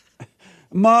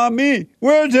 Mommy,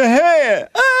 where's the head?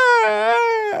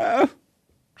 Ah!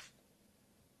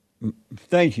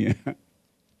 Thank you.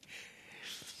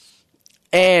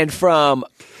 And from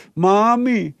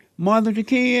Mommy, Martin Luther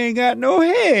King ain't got no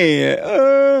head.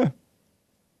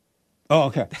 Oh,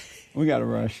 okay. We got to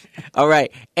rush. All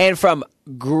right. And from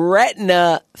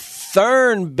Gretna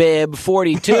Thurnbib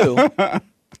 42,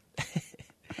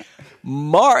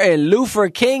 Martin Luther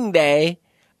King Day,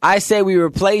 I say we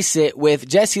replace it with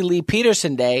Jesse Lee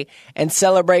Peterson Day and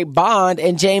celebrate Bond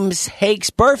and James Hake's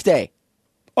birthday.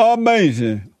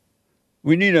 Amazing.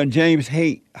 We need a James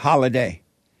Hake holiday.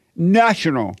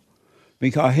 National.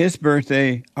 Because his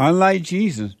birthday, unlike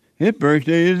Jesus, his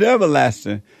birthday is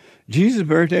everlasting. Jesus'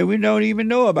 birthday, we don't even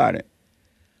know about it.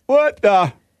 What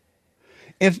the?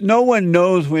 If no one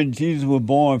knows when Jesus was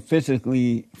born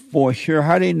physically for sure,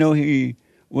 how do they know he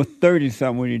was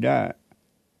 30-something when he died?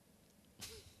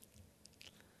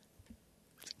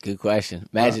 Good question.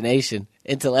 Imagination.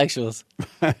 Intellectuals.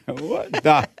 What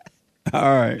the?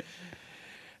 All right.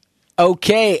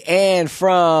 Okay, and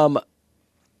from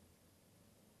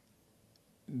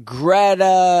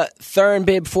Greta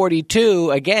Thurnbib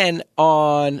 42, again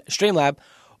on Streamlab,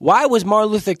 why was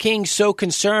Martin Luther King so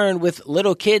concerned with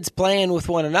little kids playing with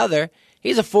one another?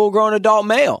 He's a full-grown adult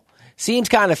male. Seems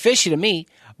kind of fishy to me,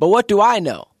 but what do I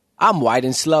know? I'm white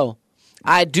and slow.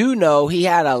 I do know he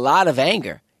had a lot of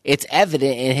anger. It's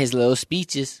evident in his little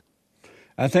speeches.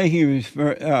 I think he was,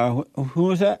 who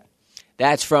was that?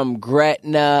 That's from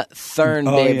Gretna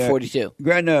Thurnbib 42.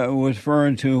 Gretna was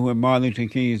referring to when Martin Luther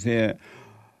King said,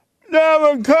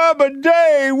 "Never come a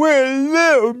day when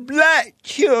little black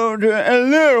children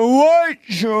and little white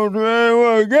children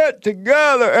will get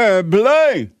together and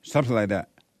play." Something like that.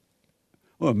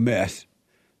 What a mess.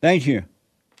 Thank you.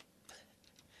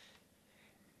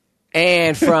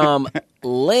 And from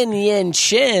Lin Yin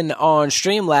Chin on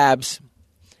Streamlabs,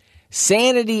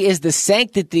 sanity is the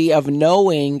sanctity of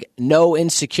knowing no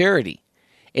insecurity.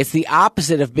 It's the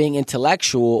opposite of being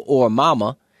intellectual or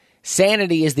mama.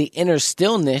 Sanity is the inner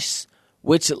stillness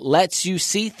which lets you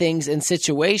see things and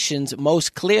situations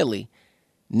most clearly,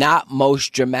 not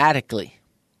most dramatically.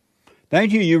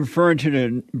 Thank you. You're referring to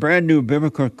the brand new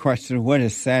biblical question, what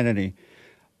is sanity?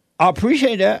 I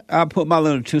appreciate that. I'll put my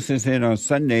little 2 cents in on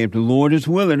Sunday if the Lord is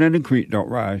willing and the creek don't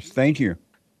rise. Thank you.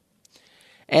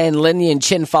 And Linian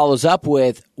Chin follows up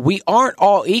with, we aren't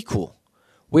all equal.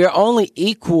 We are only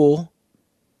equal,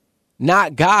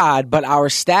 not God, but our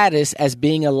status as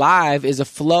being alive is a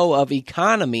flow of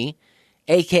economy,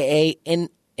 a.k.a.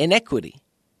 inequality.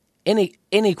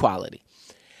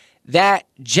 That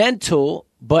gentle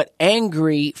but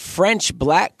angry French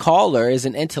black caller is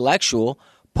an intellectual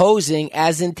posing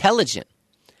as intelligent.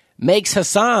 Makes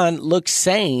Hassan look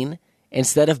sane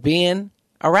instead of being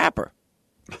a rapper.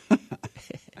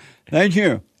 Thank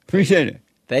you. Appreciate it.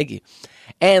 Thank you.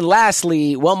 And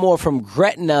lastly, one more from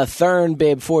Gretna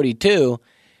Thurnbib 42.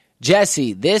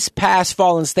 Jesse, this past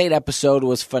Fallen State episode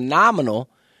was phenomenal.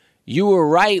 You were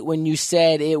right when you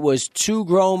said it was two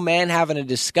grown men having a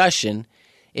discussion.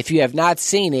 If you have not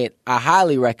seen it, I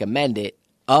highly recommend it.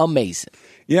 Amazing.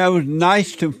 Yeah, it was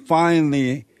nice to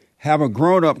finally have a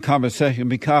grown-up conversation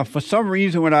because for some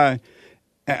reason when I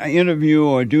interview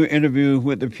or do interviews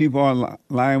with the people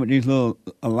online with these little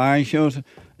line shows,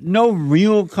 no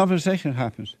real conversation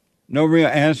happens. No real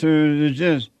answers. It's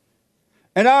just,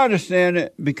 and I understand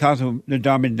it because of the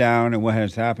dumbing down and what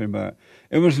has happened, but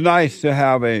it was nice to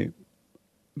have a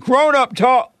grown-up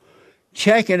talk.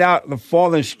 Check it out,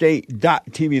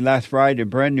 thefallenstate.tv last Friday.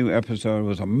 Brand new episode. It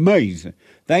was amazing.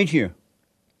 Thank you.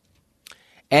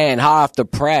 And hot off the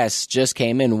press, just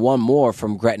came in one more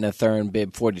from Gretna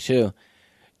Thurnbib 42.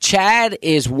 Chad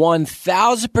is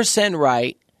 1,000%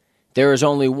 right. There is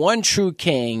only one true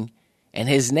king, and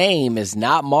his name is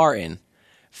not Martin.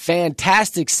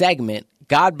 Fantastic segment.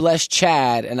 God bless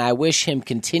Chad, and I wish him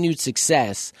continued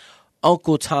success.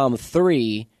 Uncle Tom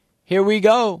 3. Here we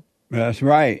go. That's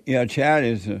right. Yeah, Chad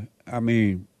is,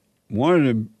 one of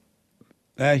the,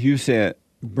 as you said,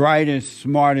 brightest,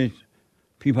 smartest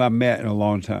people I've met in a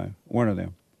long time. One of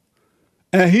them.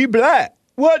 And he black.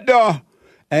 What the?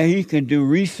 And he can do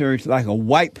research like a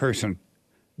white person.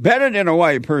 Better than a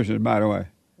white person, by the way.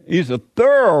 He's a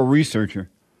thorough researcher.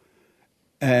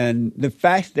 And the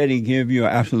facts that he gives you are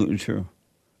absolutely true.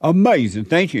 Amazing.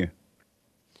 Thank you.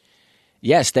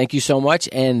 Yes, thank you so much.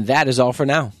 And that is all for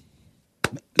now.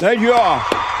 There you are.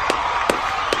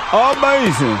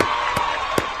 Amazing.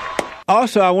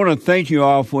 Also, I want to thank you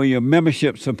all for your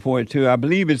membership support, too. I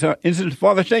believe is it the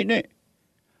Father State Nick?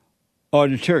 Or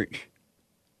the church?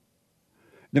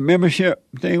 The membership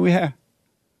thing we have?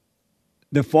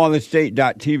 The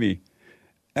FartherState.tv,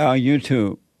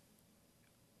 YouTube.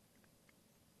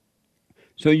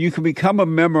 So you can become a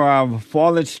member of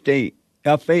Father State,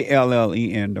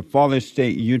 FALLEN, the Father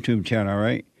State YouTube channel,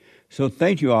 right? So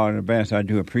thank you all in advance. I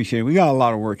do appreciate it. We got a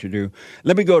lot of work to do.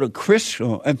 Let me go to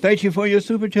Crystal, and thank you for your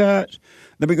super chats.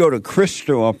 Let me go to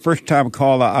Crystal, a first-time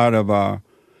caller out of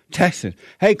Texas.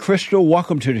 Hey, Crystal,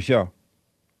 welcome to the show.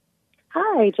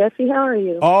 Hi, Jesse. How are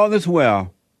you? All is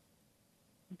well.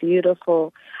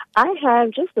 Beautiful. I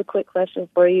have just a quick question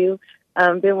for you.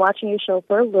 Been watching your show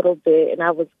for a little bit, and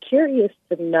I was curious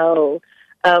to know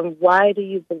why do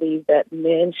you believe that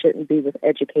men shouldn't be with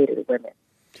educated women?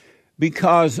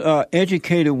 Because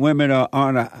educated women are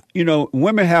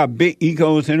women have big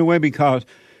egos anyway because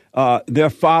their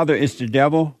father is the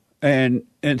devil, and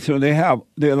so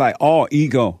they're like all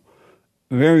ego,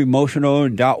 very emotional,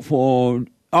 doubtful,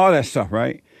 all that stuff,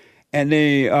 right? And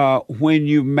they, when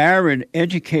you marry an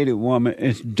educated woman,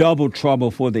 it's double trouble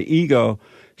for the ego.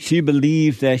 She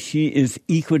believes that she is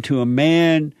equal to a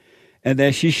man and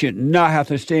that she should not have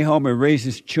to stay home and raise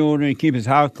his children, keep his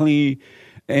house clean,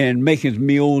 and make his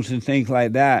meals and things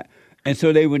like that. And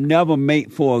so they would never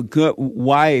make for a good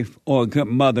wife or a good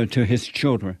mother to his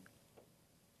children.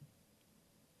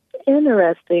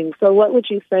 Interesting. So what would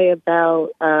you say about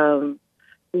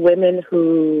women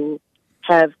who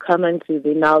have come into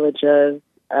the knowledge of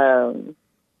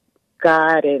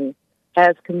God and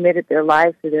has committed their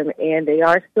lives to them, and they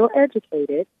are still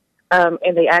educated,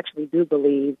 and they actually do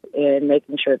believe in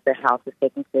making sure that the house is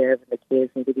taken care of and the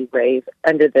kids need to be raised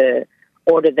under the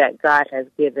order that God has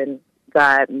given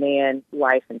God, man,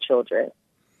 wife, and children?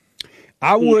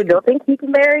 I Do you still think he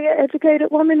can marry an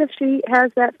educated woman if she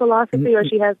has that philosophy or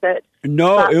she has that?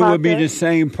 No, it would be the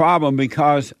same problem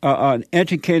because an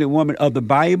educated woman of the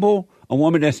Bible, a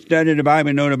woman that studied the Bible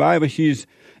and know the Bible, she's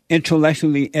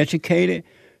intellectually educated.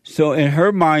 So in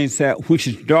her mindset, which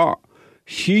is dark,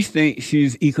 she thinks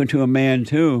she's equal to a man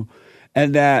too.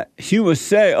 And that she would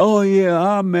say, oh, yeah,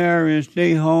 I'll marry and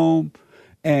stay home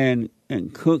and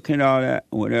cook and all that,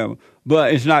 whatever.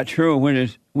 But it's not true. When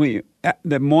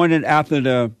the morning after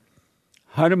the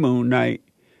honeymoon night,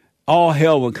 all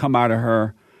hell would come out of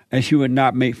her, and she would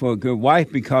not make for a good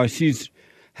wife because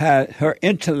her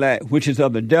intellect, which is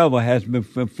of the devil, has been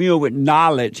fulfilled with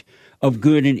knowledge of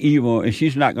good and evil, and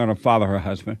she's not going to follow her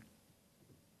husband.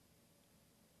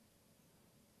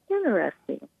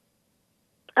 Interesting.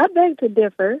 I beg to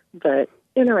differ, but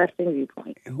interesting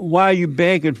viewpoint. Why are you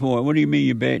begging for it? What do you mean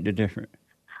you beg to differ?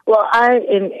 Well,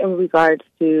 in regards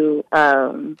to,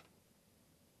 I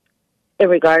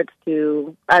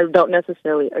don't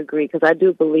necessarily agree because I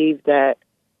do believe that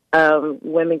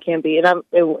women can be, and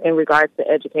in regards to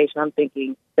education, I'm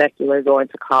thinking secular, going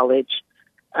to college,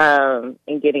 and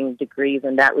getting degrees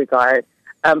in that regard.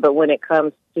 But when it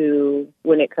comes to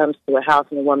a house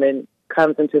and a woman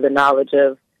comes into the knowledge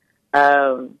of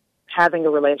having a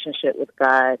relationship with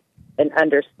God and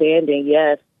understanding,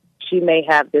 yes, she may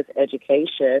have this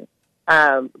education,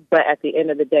 but at the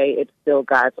end of the day, it's still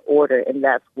God's order, and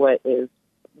that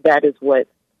is what's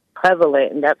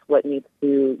prevalent, and that's what needs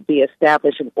to be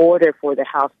established in order for the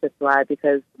house to thrive,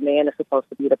 because man is supposed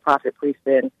to be the prophet, priest,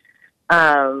 and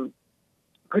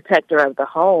protector of the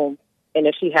home. And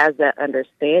if she has that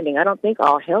understanding, I don't think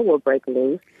all hell will break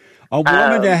loose. A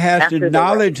woman that has the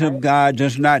knowledge of God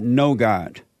does not know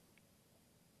God.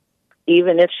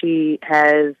 Even if she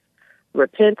has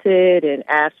repented and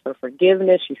asked for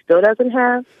forgiveness, she still doesn't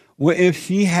have? Well, if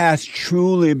she has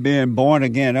truly been born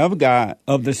again of God,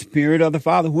 of the Spirit of the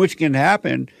Father, which can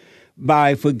happen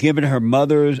by forgiving her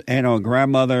mothers and her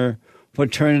grandmother for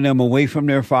turning them away from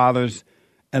their fathers,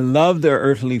 and love their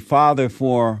earthly father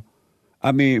forgive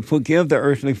the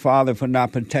earthly father for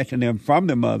not protecting them from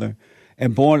the mother,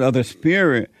 and born of the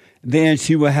Spirit, then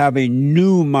she will have a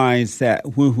new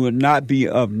mindset which will not be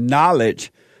of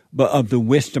knowledge, but of the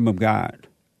wisdom of God.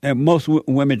 And most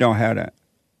women don't have that.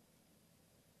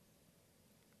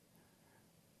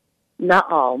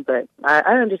 Not all, but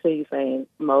I understand you saying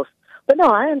most. But no,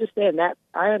 I understand that.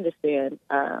 I understand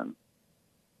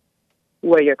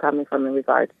where you're coming from in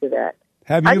regards to that.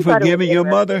 Have you forgiven your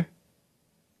mother?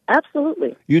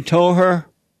 Absolutely. You told her?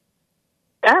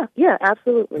 Yeah,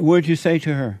 absolutely. What did you say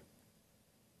to her?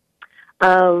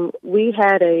 We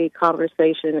had a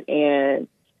conversation, and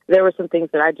there were some things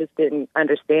that I just didn't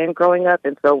understand growing up,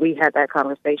 and so we had that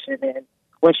conversation, and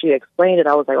when she explained it,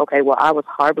 I was like, okay, well, I was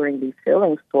harboring these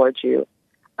feelings towards you,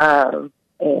 and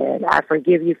I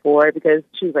forgive you for it, because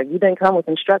she was like, you didn't come with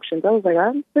instructions. I was like,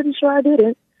 I'm pretty sure I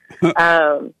didn't.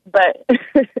 But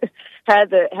had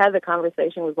the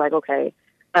conversation, was like, okay,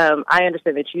 I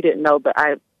understand that you didn't know, but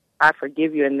I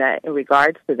forgive you in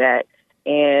regards to that.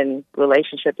 And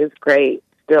relationship is great.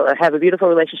 Still, I have a beautiful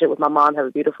relationship with my mom. Have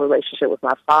a beautiful relationship with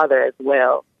my father as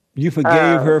well. You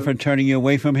forgave her for turning you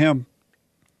away from him?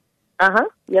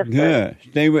 Yes, good. Sir.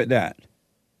 Stay with that.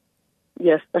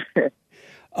 Yes, sir.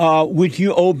 Would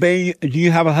you obey? Do you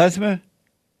have a husband?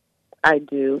 I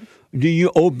do. Do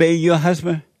you obey your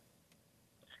husband?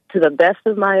 To the best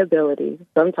of my ability.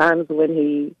 Sometimes when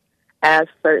he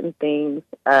asks certain things,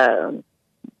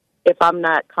 if I'm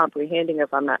not comprehending,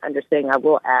 if I'm not understanding, I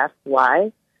will ask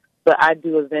why. But I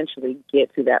do eventually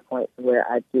get to that point where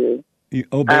I do. You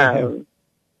obey him.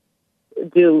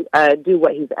 Do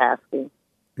what he's asking.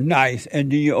 Nice. And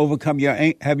do you overcome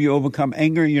have you overcome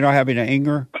anger? You're not having an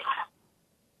anger?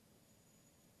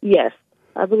 Yes.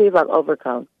 I believe I've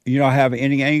overcome. You don't have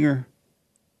any anger?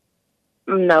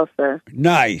 No, sir.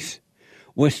 Nice.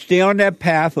 Well, stay on that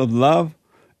path of love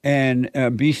and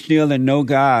be still and know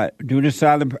God. Do the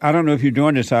silent. I don't know if you're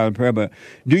doing the silent prayer, but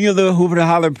do your little Hoover to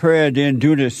Holler prayer, then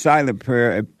do the silent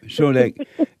prayer, so that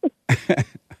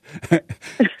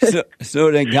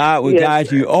so that God will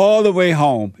guide you all the way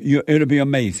home. It'll be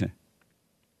amazing.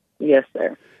 Yes,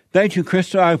 sir. Thank you,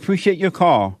 Crystal. I appreciate your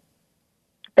call.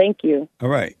 Thank you. All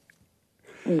right.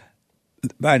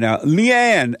 Bye now,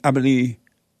 Leanne. I believe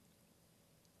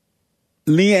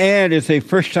Leanne is a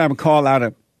first-time call out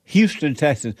of Houston,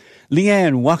 Texas.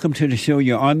 Leanne, welcome to the show.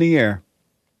 You're on the air.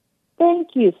 Thank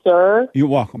you, sir. You're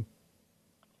welcome.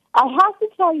 I have to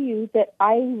tell you that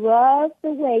I love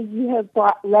the way you have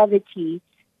brought levity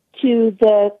to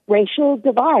the racial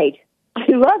divide. I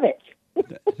love it.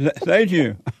 Thank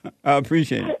you. I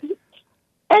appreciate it.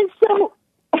 And so,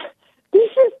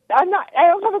 I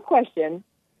don't have a question,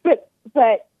 but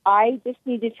I just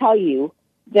need to tell you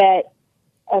that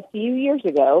a few years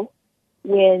ago,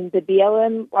 when the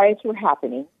BLM riots were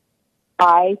happening,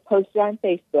 I posted on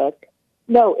Facebook.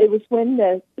 No, it was when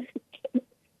the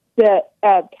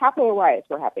Capitol riots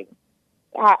were happening.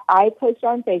 I posted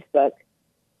on Facebook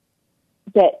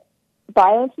that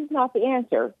violence is not the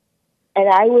answer, and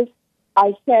I was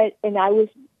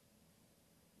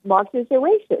marked as a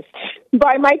racist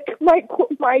by my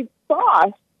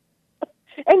boss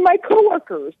and my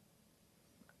coworkers.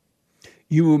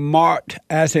 You were marked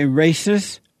as a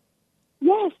racist?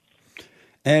 Yes.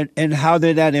 And how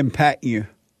did that impact you?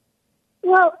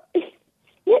 Well,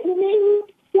 it made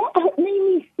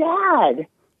me sad.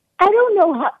 I don't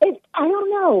know how. I don't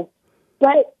know,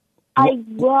 but I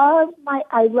love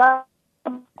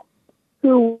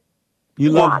who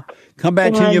you love. Come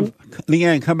back to your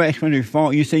Leanne. Come back from your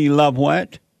phone. You say you love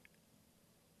what?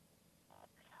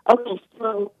 Okay,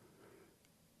 so.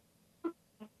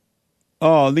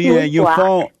 Oh, Leanne, your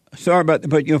phone. Sorry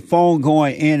but your phone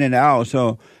going in and out.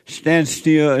 So stand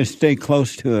still and stay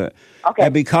close to it. Okay.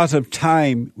 And because of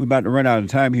time, we're about to run out of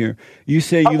time here. You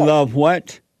say you love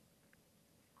what?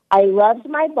 I loved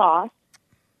my boss,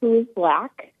 who is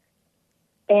black,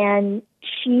 and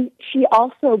she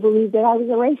also believed that I was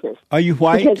a racist. Are you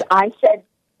white? Because I said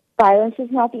violence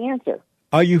is not the answer.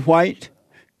 Are you white?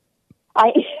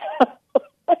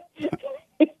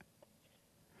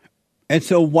 And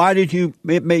so why did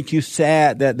it make you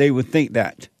sad that they would think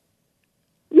that?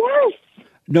 Yes.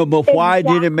 No, but why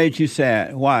did it make you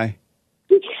sad? Why?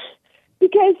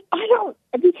 Because I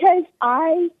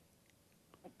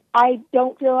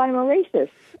don't feel I'm a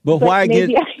racist. But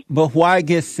why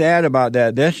get sad about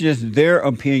that? That's just their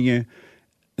opinion.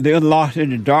 They're lost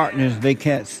in the darkness. They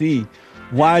can't see.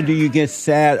 Why do you get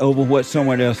sad over what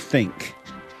someone else think?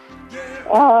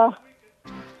 I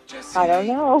don't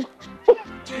know.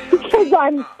 Because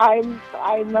I'm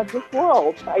of this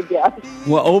world, I guess.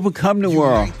 Well, overcome the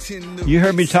world. You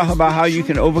heard me talk about how you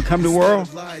can overcome the world?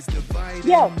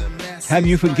 Yes. Have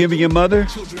you forgiven your mother?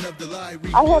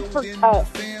 I have,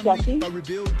 Jesse,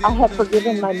 I have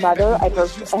forgiven my mother.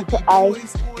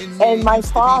 And my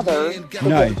father.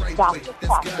 Nice. Baptist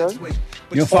pastor.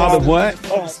 Your father what?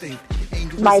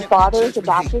 My father is a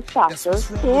Baptist pastor.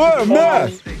 What a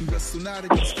mess!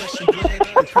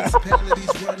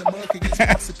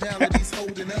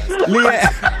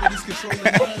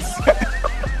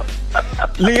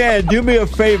 Leanne, do me a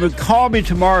favor. Call me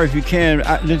tomorrow if you can.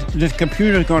 This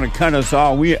computer's going to cut us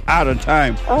off. We're out of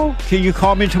time. Oh. Can you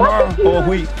call me tomorrow? Or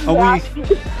we? What?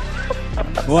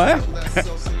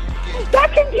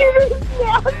 That computer's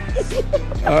nasty.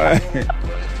 All right.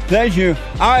 Thank you.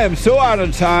 I am so out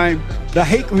of time. The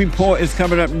Hake Report is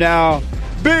coming up now.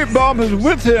 Big Bomb is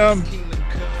with him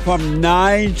from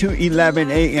 9 to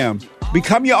 11 a.m.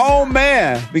 Become your own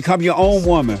man. Become your own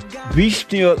woman. Be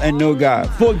still and know God.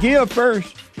 Forgive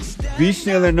first. Be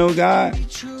still and know God.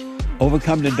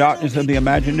 Overcome the darkness of the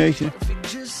imagination.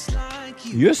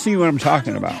 You'll see what I'm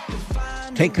talking about.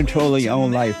 Take control of your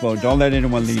own life, folks. Don't let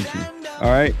anyone lead you. All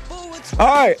right? All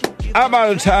right. I'm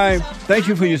out of time. Thank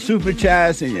you for your super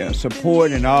chats and your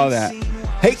support and all that.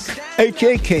 Hake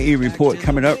Report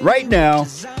coming up right now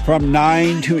from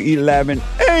 9 to 11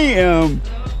 a.m.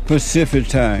 Pacific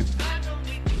time.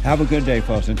 Have a good day,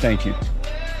 folks, and thank you. You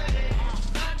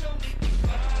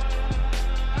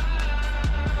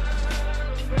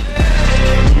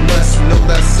must know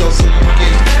that so you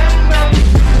get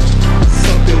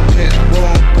something went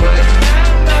wrong, but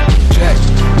check.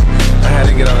 I had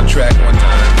to get on the track one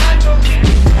time.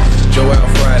 Joel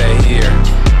Friday here.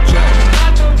 Check.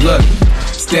 Look,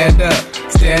 stand up.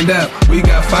 We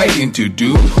got fighting to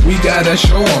do. We gotta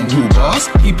show him who boss.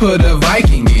 He put a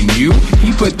Viking in you.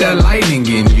 He put that lightning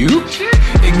in you.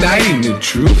 Igniting the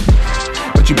truth.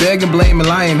 But you beg and blame and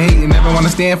lie and hate and never wanna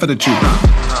stand for the truth.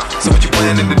 So what you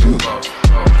planning to do?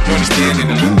 You understand in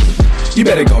the loop. You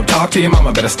better go talk to your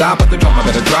mama. Better stop at the drama.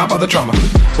 Better drop all the trauma.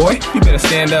 Boy, you better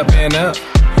stand up and up.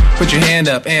 Put your hand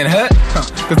up and hut.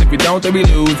 Cause if we don't, then we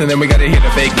lose. And then we gotta hear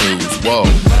the fake news. Whoa.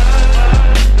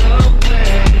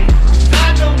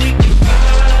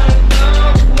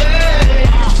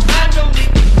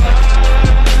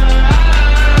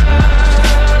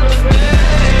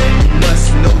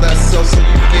 So you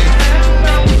get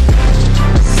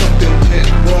something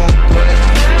went wrong, but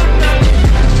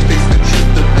face the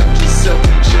truth about yourself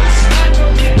and just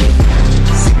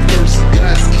seek first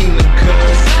God's kingdom,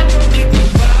 cause I know we can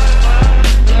find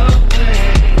a way.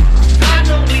 I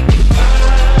know we can find a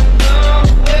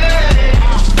way.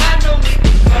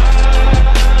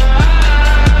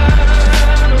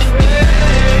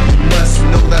 You must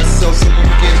know that so you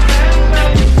get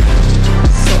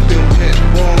something went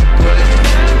wrong, but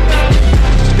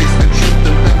face the truth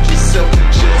about yourself and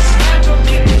just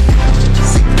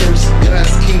seek first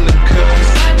God's kingdom, cause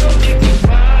I know we can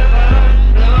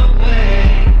find a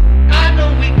way. I know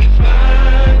we can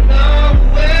find a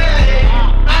way.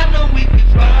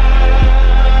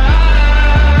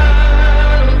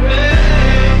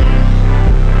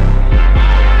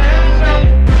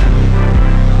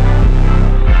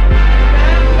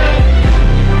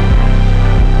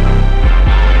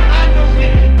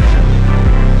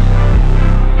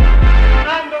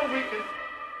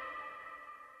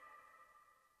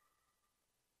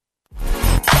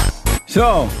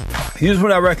 So, here's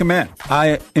what I recommend.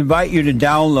 I invite you to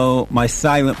download my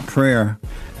silent prayer,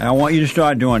 and I want you to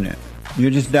start doing it.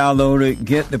 You just download it,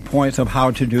 get the points of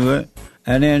how to do it,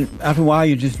 and then after a while,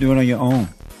 you just do it on your own.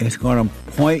 It's going to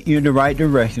point you in the right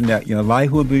direction that your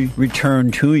life will be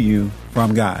returned to you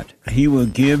from God. He will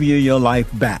give you your life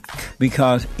back,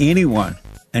 because anyone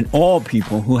and all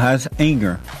people who has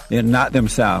anger, they're not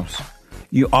themselves.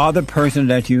 You are the person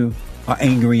that you are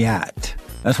angry at.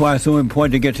 That's why it's so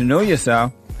important to get to know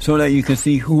yourself so that you can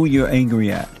see who you're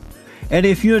angry at. And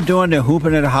if you're doing the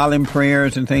hooping and hollering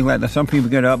prayers and things like that, some people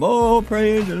get up, oh,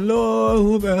 praise the Lord,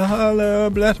 hoop and holler,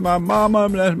 bless my mama,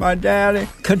 bless my daddy.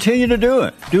 Continue to do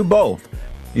it. Do both.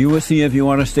 You will see if you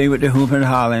want to stay with the hooping and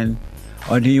hollering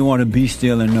or do you want to be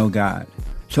still and know God.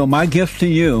 So my gift to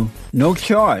you, no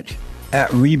charge, at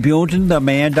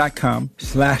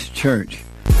rebuildingtheman.com/church.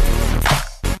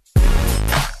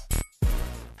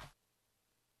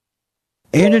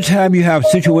 Anytime you have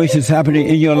situations happening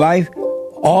in your life,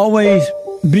 always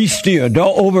be still.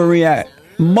 Don't overreact.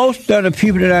 Most of the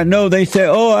people that I know, they say,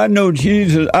 oh, I know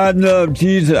Jesus. I love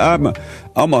Jesus. I'm an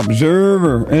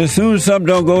observer. And as soon as something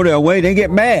don't go their way, they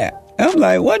get mad. I'm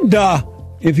like, what the?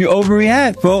 If you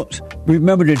overreact, folks,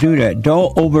 remember to do that.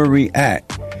 Don't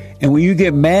overreact. And when you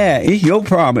get mad, it's your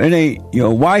problem. It ain't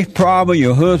your wife's problem,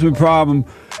 your husband's problem,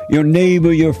 your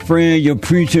neighbor, your friend, your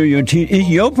preacher, your teacher. It's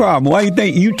your problem. Why you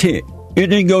think you tick? It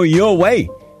didn't go your way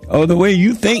or the way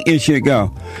you think it should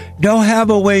go. Don't have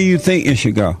a way you think it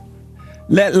should go.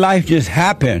 Let life just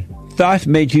happen. Thoughts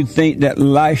make you think that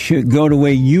life should go the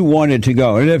way you want it to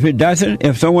go. And if it doesn't,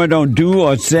 if someone don't do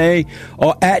or say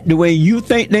or act the way you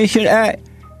think they should act,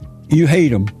 you hate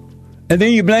them. And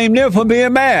then you blame them for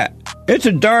being mad. It's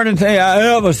the darndest thing I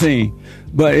ever seen.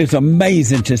 But it's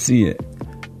amazing to see it.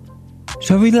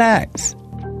 So relax.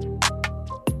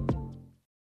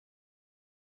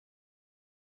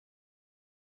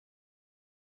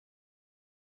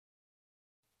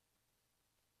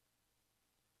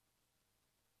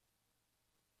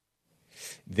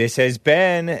 This has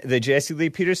been the Jesse Lee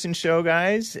Peterson Show,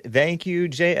 guys. Thank you,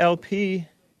 JLP.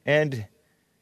 And